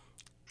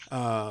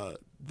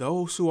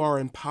those who are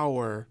in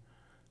power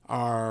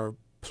are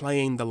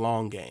playing the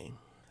long game.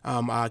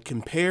 I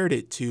compared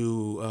it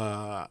to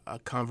a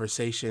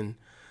conversation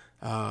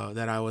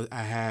that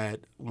I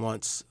had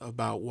once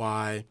about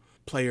why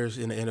players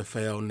in the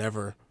NFL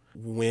never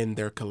win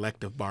their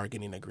collective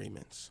bargaining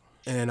agreements.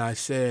 And I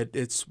said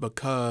it's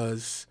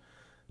because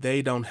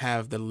they don't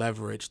have the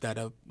leverage that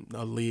a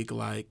league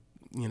like,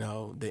 the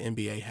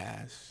NBA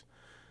has,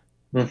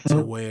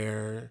 to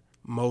where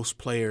most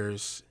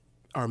players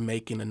are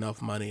making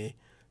enough money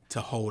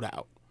to hold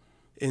out.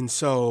 And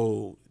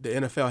so the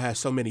NFL has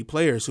so many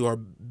players who are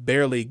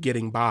barely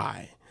getting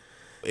by.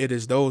 It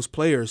is those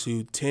players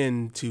who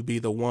tend to be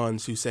the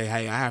ones who say,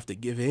 hey, I have to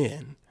give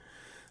in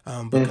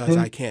because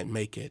I can't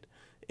make it.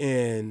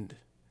 And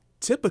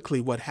typically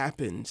what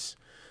happens,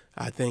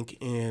 I think,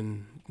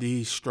 in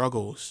these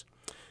struggles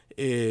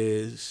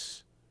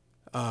is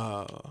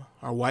our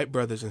white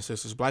brothers and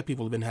sisters, black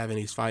people have been having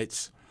these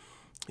fights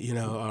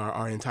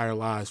our entire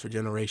lives for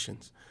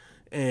generations.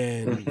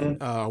 And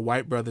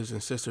white brothers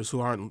and sisters who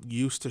aren't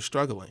used to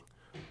struggling,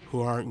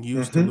 who aren't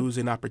used to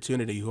losing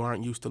opportunity, who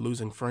aren't used to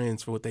losing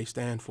friends for what they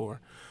stand for,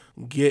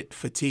 get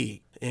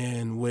fatigued,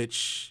 and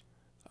which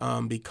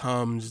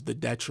becomes the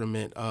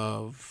detriment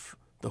of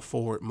the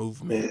forward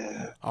movement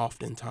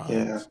oftentimes.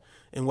 Yeah.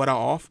 And what I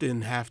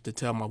often have to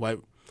tell my white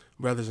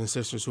brothers and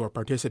sisters who are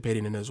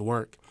participating in this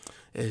work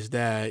is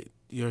that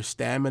your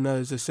stamina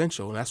is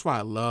essential. And that's why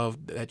I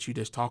love that you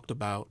just talked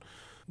about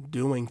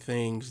doing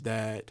things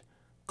that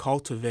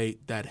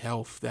cultivate that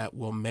health that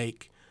will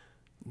make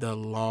the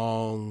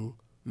long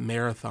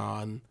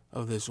marathon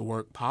of this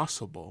work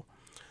possible.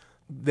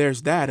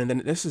 There's that. And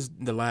then this is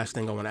the last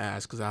thing I want to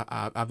ask, because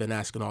I've been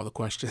asking all the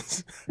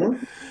questions.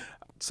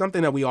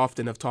 Something that we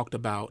often have talked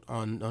about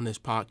on this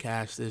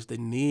podcast is the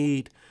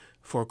need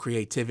for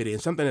creativity,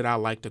 and something that I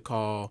like to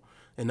call,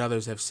 and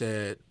others have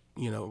said,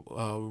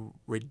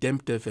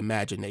 redemptive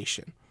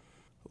imagination.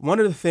 One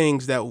of the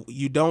things that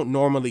you don't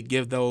normally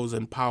give those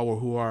in power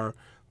who are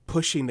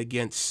pushing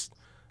against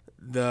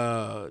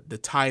the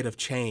tide of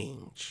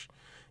change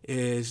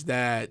is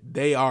that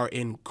they are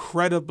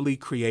incredibly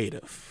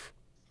creative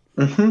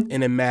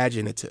and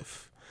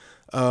imaginative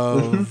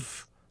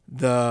of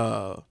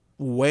the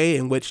way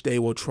in which they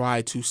will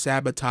try to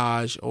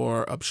sabotage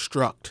or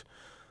obstruct,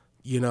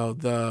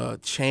 the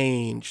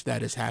change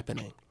that is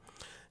happening.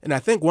 And I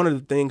think one of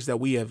the things that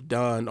we have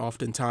done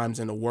oftentimes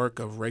in the work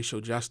of racial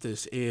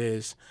justice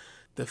is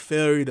the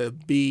failure to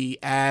be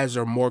as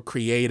or more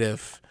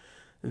creative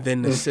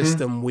than the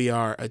system we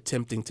are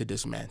attempting to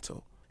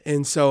dismantle.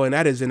 And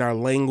that is in our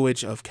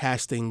language of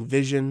casting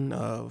vision,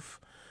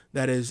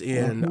 that is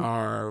in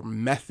our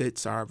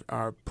methods,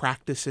 our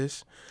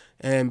practices.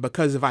 And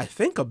because if I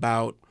think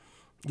about,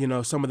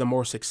 some of the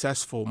more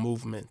successful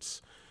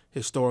movements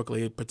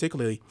historically,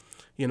 particularly,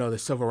 the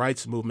civil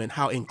rights movement,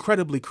 how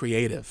incredibly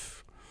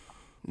creative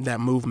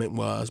that movement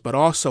was, but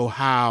also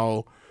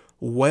how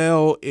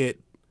well it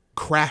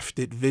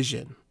crafted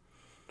vision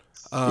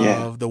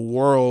of the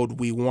world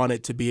we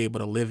wanted to be able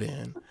to live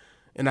in.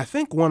 And I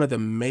think one of the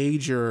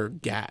major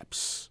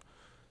gaps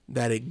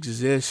that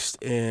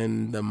exist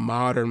in the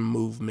modern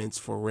movements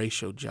for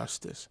racial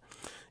justice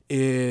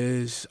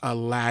is a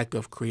lack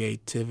of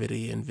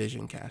creativity and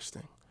vision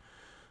casting.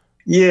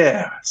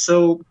 Yeah.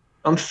 So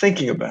I'm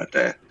thinking about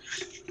that.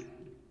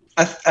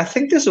 I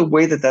think there's a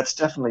way that that's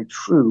definitely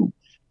true.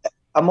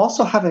 I'm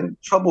also having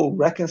trouble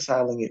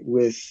reconciling it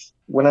with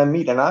when I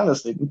meet, and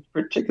honestly,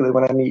 particularly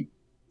when I meet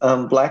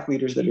Black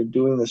leaders that are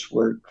doing this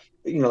work,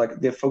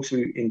 like the folks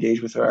who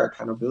engage with our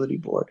accountability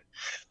board.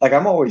 Like,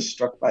 I'm always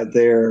struck by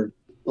their,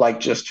 like,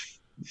 just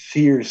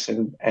fierce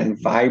and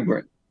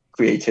vibrant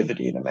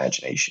creativity and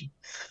imagination.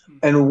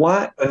 And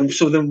why, and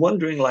so then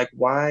wondering, like,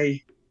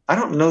 why, I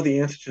don't know the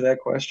answer to that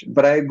question,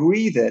 but I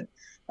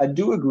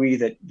do agree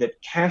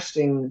that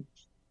casting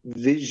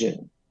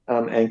vision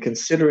and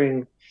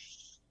considering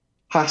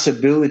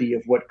possibility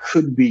of what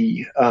could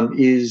be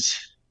is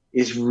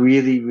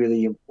really,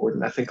 really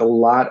important. I think a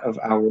lot of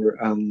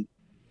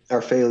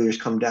our failures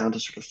come down to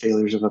sort of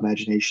failures of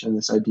imagination and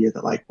this idea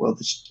that, like, well,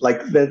 this,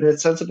 like, that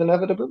sense of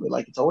inevitability,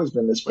 like, it's always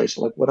been this way.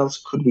 So, like, what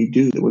else could we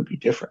do that would be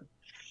different?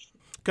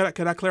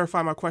 Could I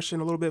clarify my question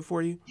a little bit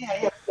for you?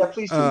 Yeah,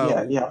 please do.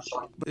 Yeah.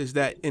 Sorry. Is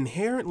that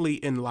inherently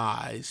in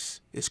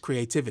lies is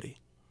creativity.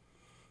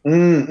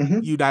 Mm-hmm.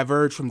 You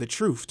diverge from the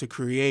truth to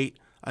create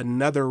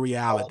another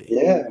reality.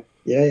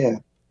 Yeah.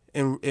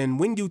 And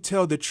when you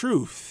tell the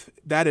truth,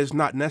 that is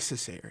not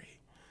necessary.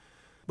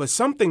 But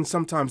something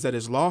sometimes that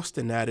is lost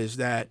in that is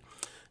that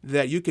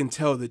you can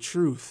tell the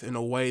truth in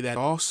a way that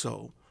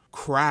also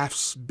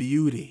crafts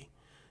beauty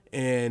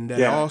and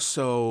that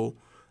also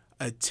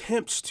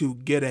attempts to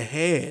get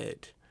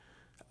ahead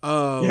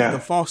of the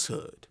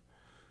falsehood,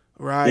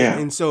 right? Yeah.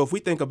 And so if we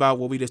think about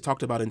what we just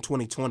talked about in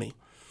 2020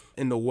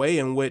 and the way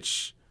in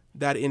which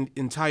that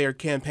entire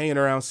campaign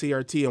around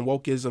CRT and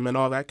wokeism and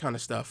all that kind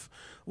of stuff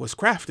was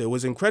crafted,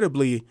 was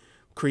incredibly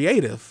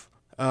creative,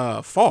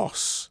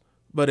 false,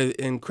 but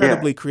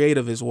incredibly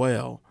creative as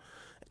well.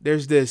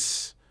 There's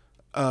this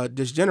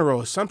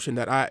general assumption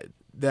that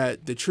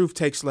the truth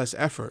takes less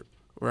effort,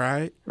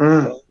 right?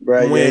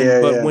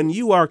 Right. But when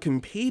you are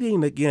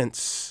competing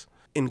against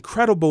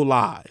incredible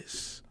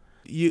lies,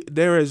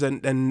 there is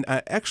an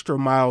extra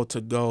mile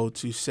to go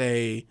to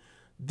say,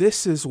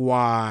 this is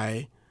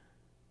why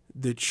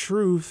the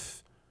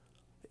truth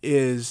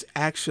is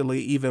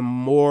actually even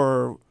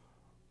more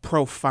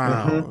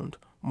profound,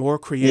 more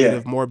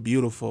creative, more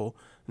beautiful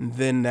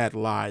than that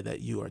lie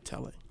that you are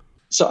telling.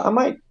 So I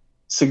might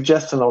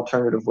suggest an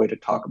alternative way to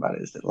talk about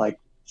it is that, like,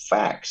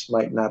 facts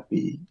might not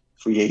be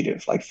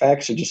creative. Like,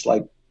 facts are just,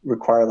 like,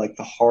 require, like,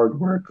 the hard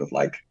work of,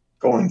 like,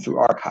 going through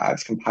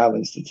archives,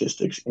 compiling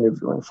statistics,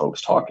 interviewing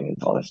folks, talking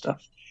and all that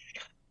stuff.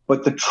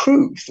 But the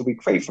truth that we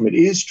create from it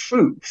is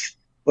truth,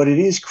 but it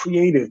is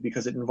creative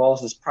because it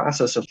involves this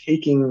process of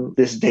taking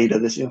this data,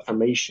 this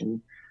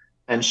information,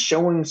 and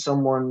showing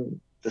someone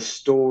the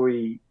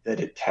story that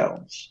it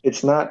tells.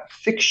 It's not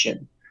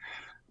fiction,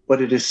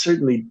 but it is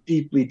certainly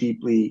deeply,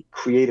 deeply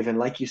creative. And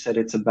like you said,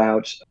 it's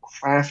about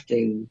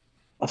crafting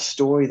a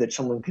story that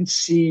someone can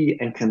see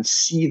and can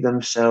see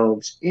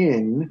themselves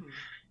in,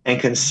 and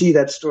can see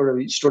that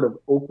story sort of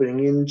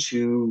opening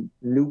into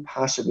new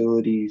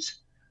possibilities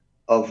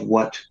of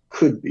what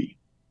could be.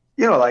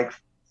 Like,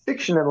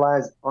 fiction and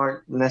lies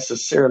aren't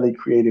necessarily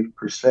creative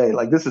per se.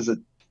 Like, this is a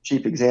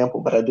cheap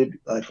example, but I did,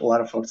 like a lot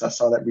of folks, I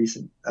saw that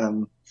recent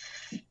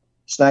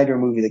Snyder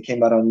movie that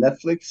came out on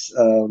Netflix,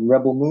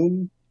 Rebel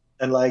Moon,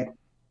 and, like,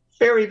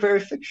 very, very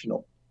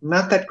fictional,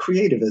 not that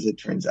creative as it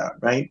turns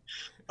out, right?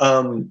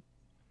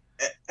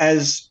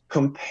 As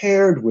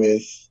compared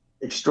with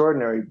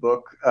extraordinary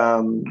book,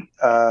 Ibram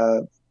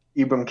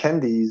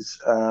Kendi's,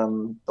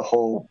 the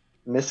whole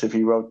missive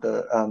he wrote,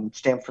 the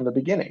Stamped from the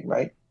Beginning,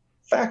 right?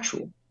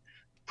 Factual,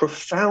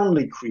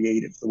 profoundly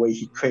creative, the way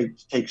he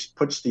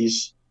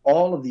puts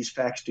all of these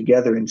facts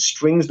together and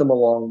strings them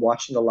along,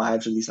 watching the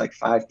lives of these, like,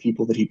 5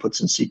 people that he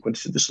puts in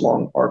sequence to this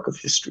long arc of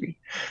history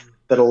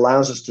that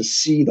allows us to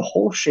see the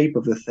whole shape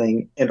of the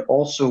thing and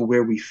also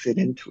where we fit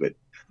into it.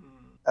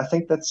 I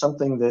think that's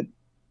something that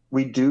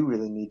we do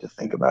really need to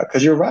think about,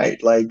 because you're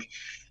right. Like,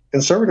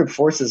 conservative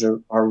forces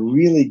are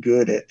really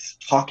good at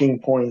talking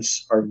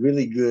points, are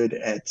really good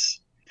at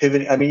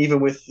pivoting. I mean,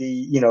 even with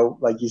the,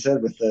 like you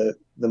said, with the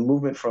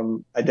movement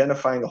from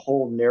identifying the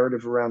whole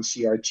narrative around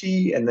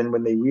CRT, and then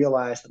when they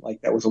realized that,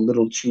 like, that was a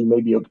little too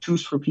maybe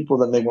obtuse for people,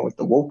 then they went with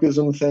the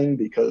wokeism thing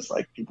because,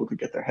 like, people could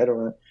get their head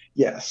around it.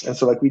 Yes. And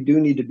so, like, we do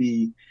need to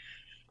be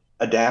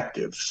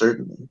adaptive,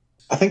 certainly.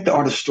 I think the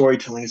art of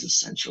storytelling is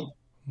essential.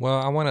 Well,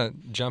 I want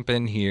to jump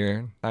in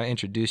here. I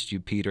introduced you,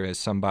 Peter, as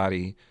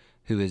somebody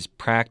who is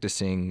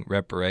practicing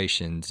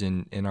reparations.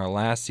 In our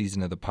last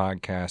season of the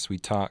podcast, we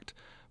talked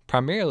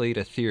primarily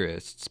to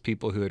theorists,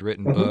 people who had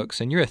written books.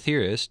 And you're a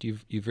theorist.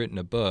 You've written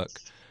a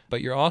book,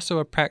 but you're also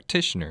a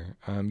practitioner.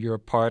 You're a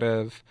part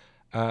of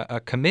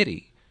a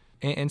committee.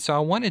 And so I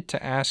wanted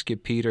to ask you,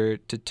 Peter,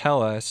 to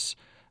tell us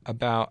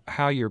about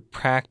how you're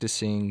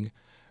practicing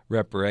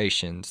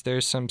reparations.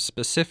 There's some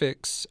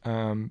specifics,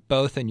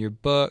 both in your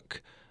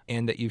book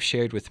and that you've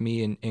shared with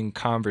me in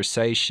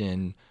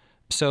conversation.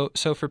 So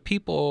for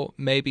people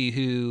maybe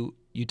who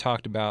you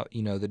talked about,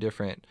 the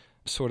different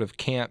sort of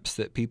camps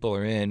that people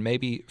are in,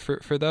 maybe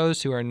for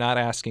those who are not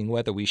asking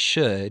whether we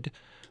should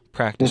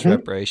practice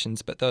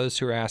reparations, but those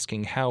who are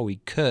asking how we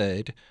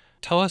could,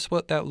 tell us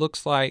what that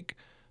looks like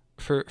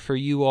for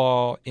you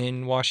all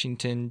in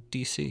Washington,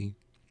 D.C.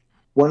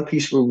 One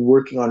piece we're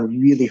working on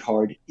really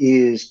hard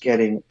is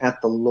getting at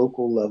the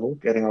local level,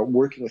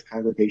 working with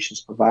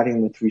congregations, providing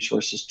them with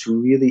resources to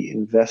really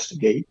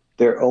investigate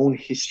their own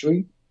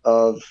history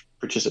of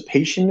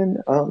participation in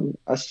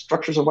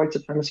structures of white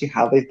supremacy,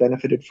 how they've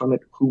benefited from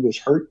it, who was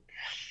hurt.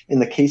 In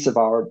the case of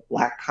our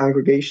Black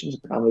congregations,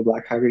 predominantly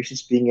Black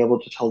congregations, being able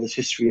to tell this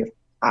history of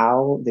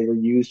how they were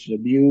used and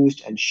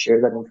abused and share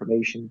that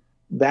information,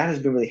 that has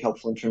been really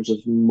helpful in terms of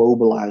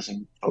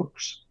mobilizing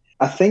folks.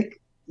 I think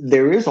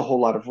there is a whole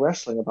lot of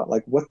wrestling about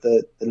like what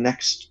the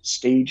next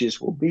stages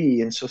will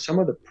be. And so some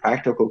of the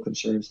practical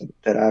concerns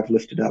that I've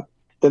lifted up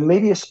that may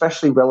be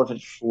especially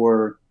relevant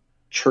for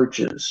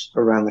churches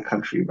around the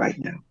country right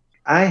now.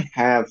 I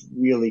have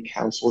really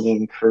counseled and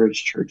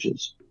encouraged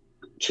churches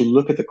to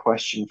look at the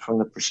question from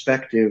the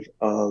perspective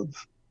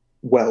of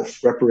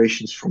wealth,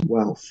 reparations from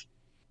wealth,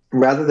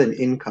 rather than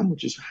income,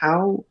 which is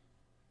how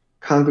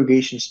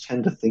congregations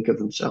tend to think of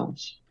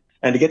themselves.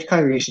 And to get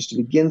congregations to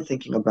begin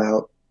thinking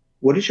about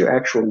what is your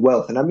actual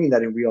wealth? And I mean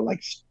that in real,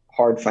 like,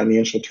 hard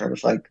financial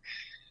terms, like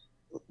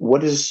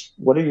what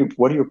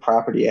are your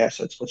property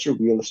assets? What's your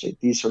real estate?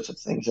 These sorts of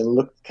things.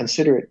 And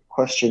consider it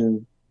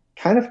question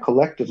kind of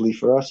collectively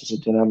for us as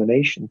a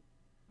denomination.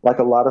 Like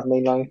a lot of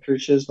mainline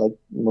churches, like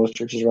most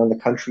churches around the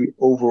country,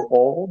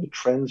 overall, the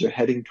trends are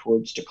heading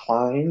towards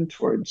decline,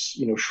 towards,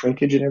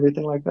 shrinkage and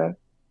everything like that.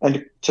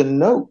 And to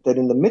note that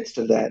in the midst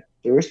of that,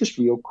 there is this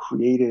real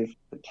creative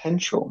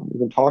potential. We've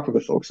been talking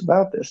with folks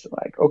about this. They're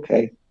like,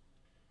 okay,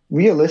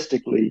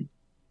 realistically,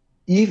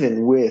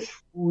 even with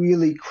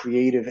really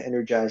creative,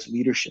 energized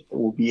leadership that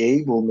will be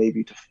able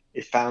maybe to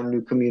found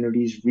new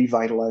communities,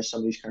 revitalize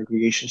some of these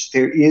congregations,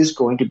 there is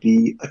going to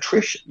be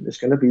attrition. There's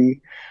going to be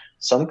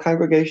some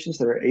congregations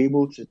that are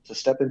able to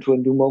step into a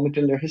new moment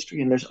in their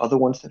history, and there's other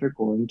ones that are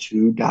going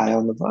to die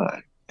on the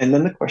vine. And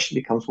then the question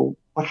becomes, well,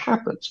 what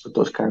happens with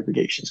those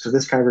congregations? Because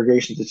this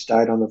congregation that's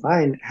died on the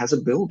vine has a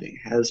building,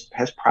 has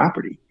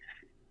property.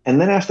 And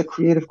then ask the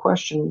creative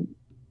question,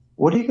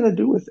 what are you going to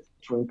do with it?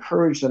 To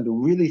encourage them to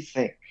really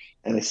think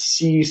and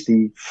seize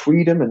the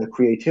freedom and the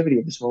creativity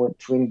of this moment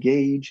to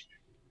engage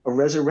a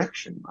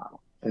resurrection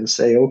model and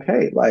say,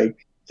 okay,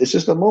 like, this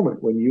is the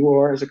moment when you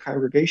are, as a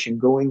congregation,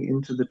 going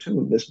into the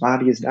tomb. This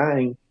body is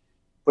dying,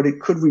 but it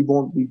could be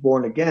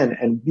born again.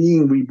 And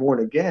being reborn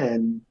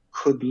again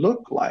could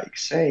look like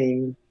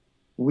saying,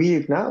 we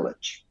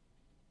acknowledge,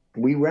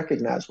 we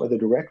recognize, whether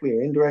directly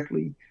or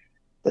indirectly,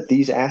 that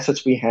these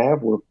assets we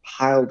have were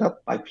piled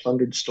up by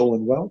plundered,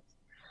 stolen wealth.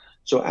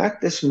 So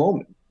at this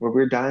moment where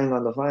we're dying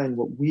on the vine,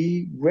 what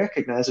we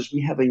recognize is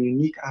we have a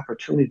unique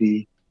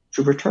opportunity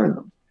to return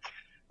them.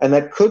 And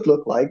that could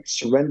look like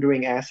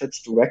surrendering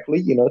assets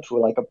directly, to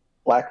like a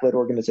Black-led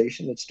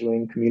organization that's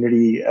doing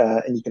community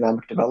and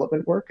economic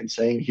development work and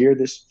saying, here,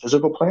 this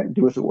physical plant,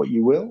 do with it what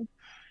you will.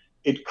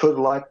 It could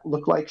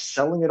look like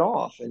selling it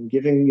off and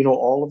giving,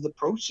 all of the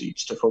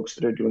proceeds to folks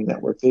that are doing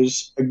that work.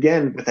 There's,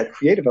 again, with that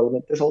creative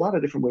element, there's a lot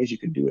of different ways you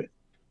could do it.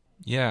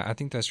 Yeah, I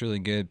think that's really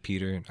good,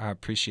 Peter. I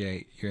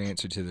appreciate your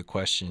answer to the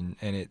question,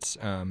 and it's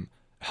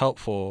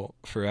helpful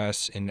for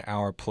us in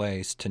our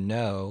place to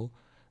know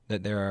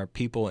that there are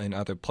people in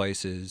other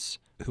places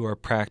who are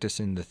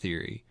practicing the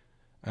theory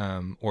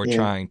or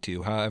trying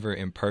to, however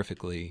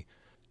imperfectly.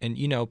 And,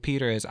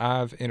 Peter, as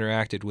I've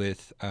interacted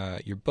with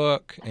your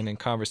book and in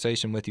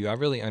conversation with you, I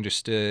really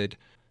understood,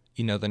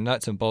 the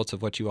nuts and bolts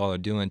of what you all are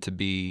doing to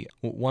be,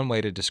 one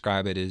way to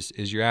describe it is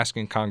you're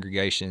asking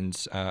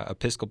congregations,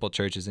 Episcopal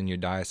churches in your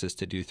diocese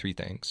to do three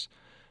things.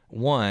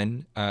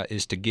 One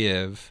is to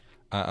give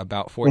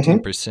about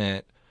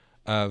 14%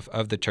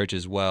 of the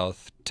church's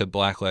wealth to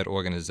Black-led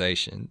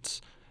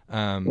organizations.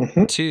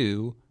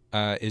 Two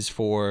is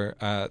for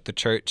the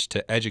church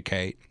to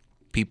educate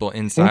people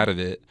inside of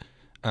it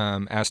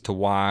as to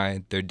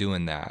why they're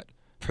doing that,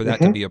 for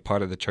that to be a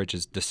part of the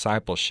church's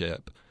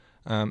discipleship.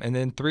 And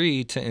then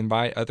three, to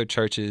invite other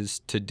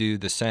churches to do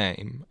the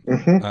same,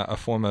 a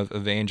form of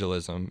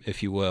evangelism,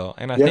 if you will.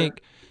 And I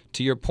think,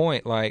 to your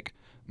point, like,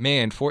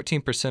 man,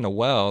 14% of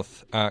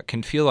wealth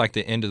can feel like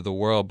the end of the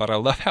world, but I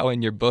love how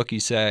in your book you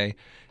say,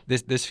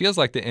 this feels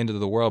like the end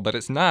of the world, but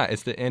it's not.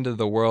 It's the end of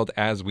the world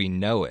as we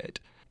know it.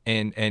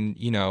 And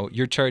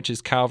your church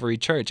is Calvary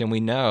Church, and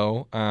we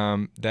know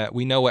that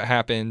we know what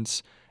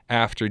happens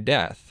after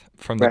death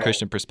from the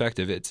Christian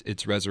perspective.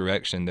 It's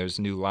resurrection. There's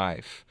new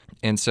life.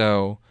 And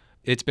so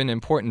it's been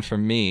important for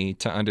me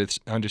to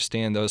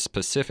understand those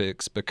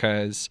specifics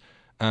because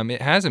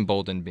it has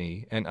emboldened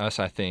me and us,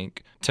 I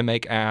think, to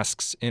make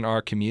asks in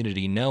our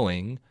community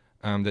knowing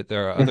that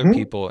there are other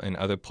people in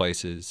other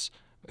places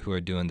who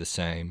are doing the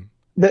same.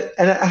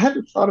 And I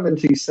hadn't thought of it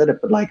until you said it,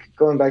 but like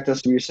going back to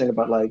what you were saying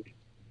about like,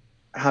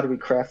 how do we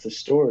craft the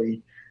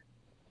story?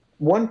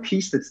 One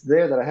piece that's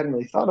there that I hadn't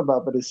really thought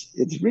about, but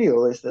it's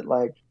real, is that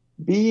like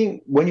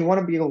when you want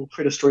to be able to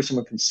create a story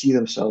someone can see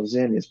themselves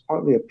in, is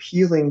partly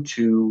appealing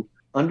to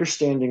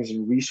understandings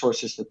and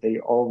resources that they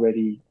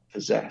already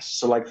possess.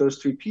 So like those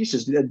three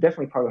pieces, they're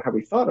definitely part of how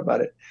we thought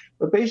about it.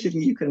 But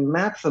basically you can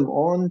map them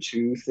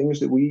onto things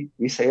that we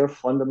say are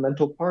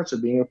fundamental parts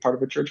of being a part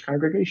of a church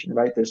congregation,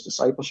 right? There's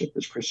discipleship,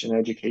 there's Christian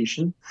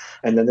education,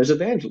 and then there's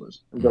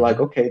evangelism. And they're like,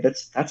 okay,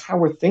 that's how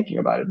we're thinking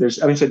about it. There's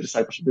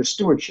discipleship, there's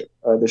stewardship,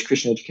 there's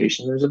Christian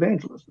education, there's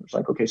evangelism. It's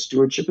like, okay,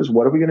 stewardship is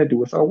what are we going to do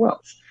with our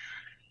wealth?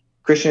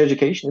 Christian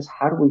education is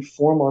how do we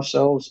form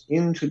ourselves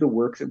into the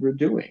work that we're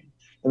doing?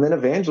 And then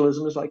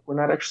evangelism is like, we're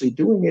not actually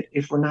doing it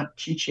if we're not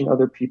teaching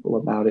other people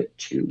about it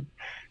too.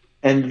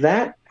 And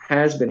that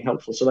has been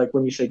helpful. So like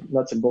when you say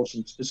nuts and bolts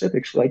and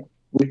specifics, like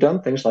we've done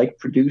things like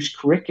produce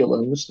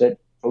curriculums that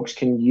folks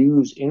can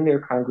use in their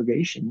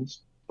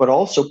congregations, but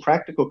also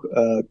practical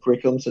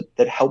curriculums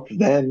that help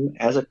them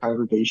as a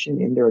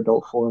congregation in their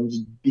adult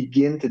forums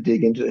begin to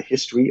dig into the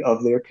history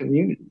of their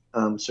community.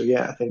 So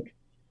yeah, I think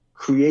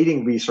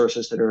creating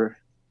resources that are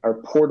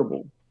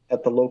portable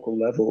at the local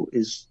level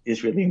is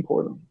really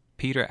important.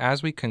 Peter,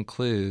 as we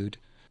conclude,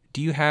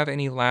 do you have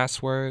any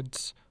last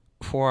words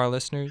for our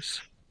listeners?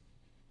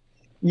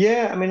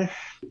 Yeah, I mean,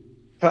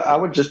 I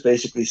would just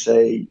basically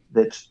say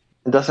that,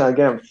 and Dustin,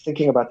 again, I'm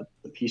thinking about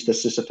the piece, the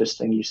Sisyphus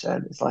thing you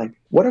said. It's like,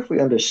 what if we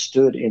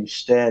understood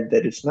instead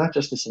that it's not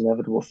just this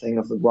inevitable thing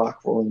of the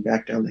rock rolling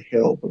back down the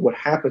hill, but what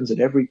happens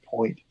at every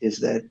point is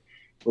that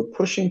we're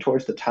pushing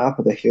towards the top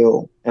of the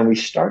hill and we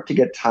start to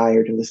get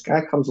tired and this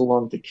guy comes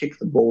along to kick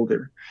the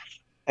boulder,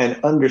 and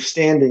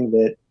understanding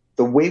that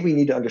the way we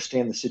need to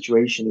understand the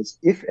situation is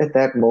if at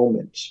that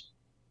moment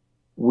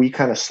we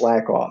kind of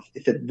slack off,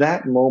 if at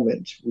that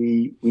moment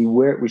we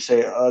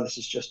say, oh, this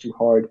is just too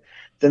hard,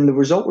 then the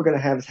result we're going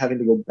to have is having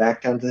to go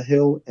back down to the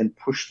hill and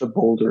push the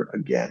boulder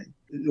again.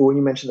 When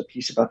you mentioned the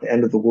piece about the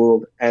end of the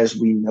world as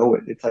we know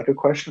it, it's like a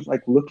question of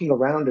like looking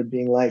around and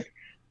being like,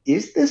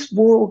 is this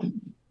world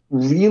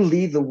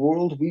really the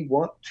world we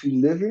want to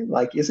live in?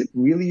 Like, is it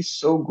really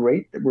so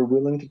great that we're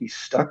willing to be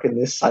stuck in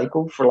this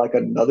cycle for like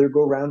another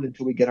go round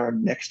until we get our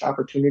next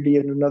opportunity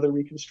in another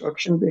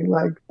reconstruction being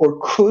like, or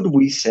could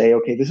we say,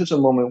 okay, this is a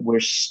moment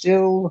where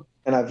still,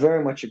 and I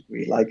very much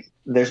agree, like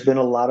there's been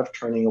a lot of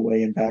turning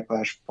away and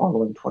backlash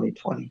following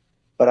 2020,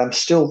 but I'm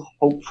still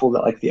hopeful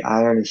that like the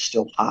iron is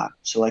still hot.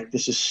 So like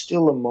this is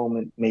still a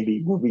moment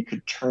maybe where we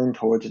could turn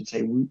towards and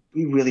say,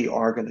 we really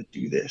are going to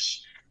do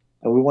this.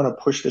 And we want to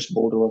push this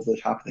boulder over the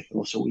top of the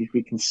hill so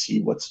we can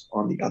see what's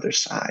on the other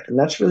side. And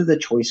that's really the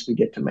choice we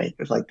get to make.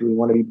 It's like, do we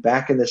want to be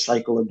back in this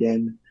cycle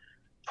again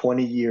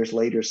 20 years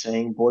later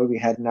saying, boy, we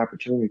had an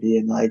opportunity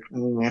and like,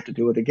 we have to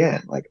do it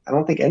again? Like, I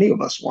don't think any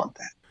of us want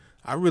that.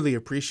 I really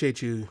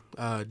appreciate you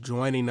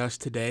joining us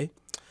today.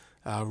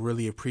 I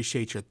really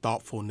appreciate your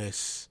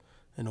thoughtfulness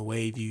and the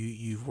way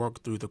you've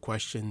worked through the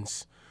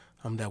questions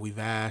that we've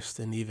asked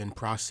and even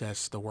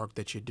processed the work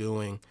that you're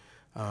doing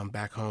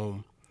back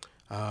home.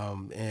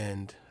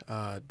 And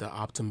the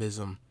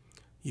optimism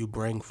you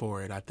bring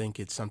for it. I think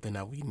it's something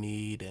that we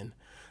need. And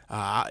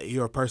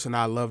you're a person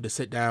I love to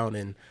sit down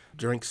and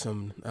drink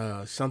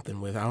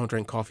something with. I don't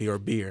drink coffee or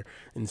beer.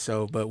 And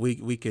so, but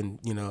we can,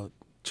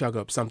 chug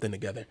up something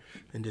together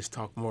and just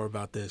talk more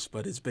about this.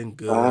 But it's been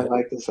good. I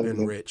like this. It's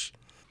been rich.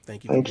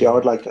 Thank you. Thank you. I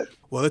would like that.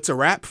 Well, it's a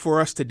wrap for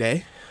us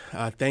today.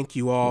 Thank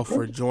you all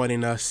for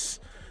joining us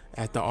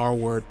at the R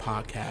Word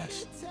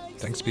podcast.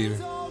 Thanks, Peter.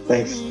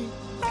 Thanks.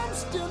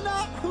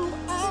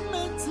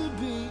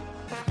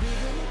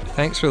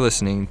 Thanks for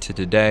listening to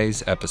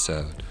today's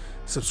episode.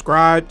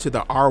 Subscribe to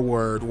the R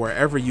Word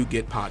wherever you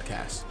get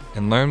podcasts.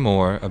 And learn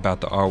more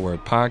about the R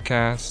Word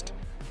podcast,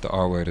 the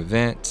R Word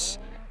events,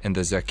 and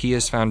the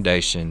Zacchaeus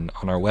Foundation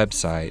on our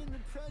website,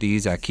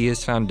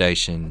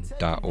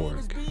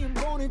 thezacchaeusfoundation.org.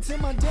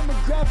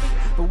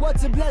 But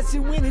what's a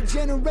blessing when it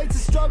generates a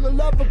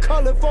struggle of a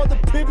color for the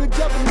privilege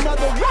of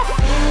another.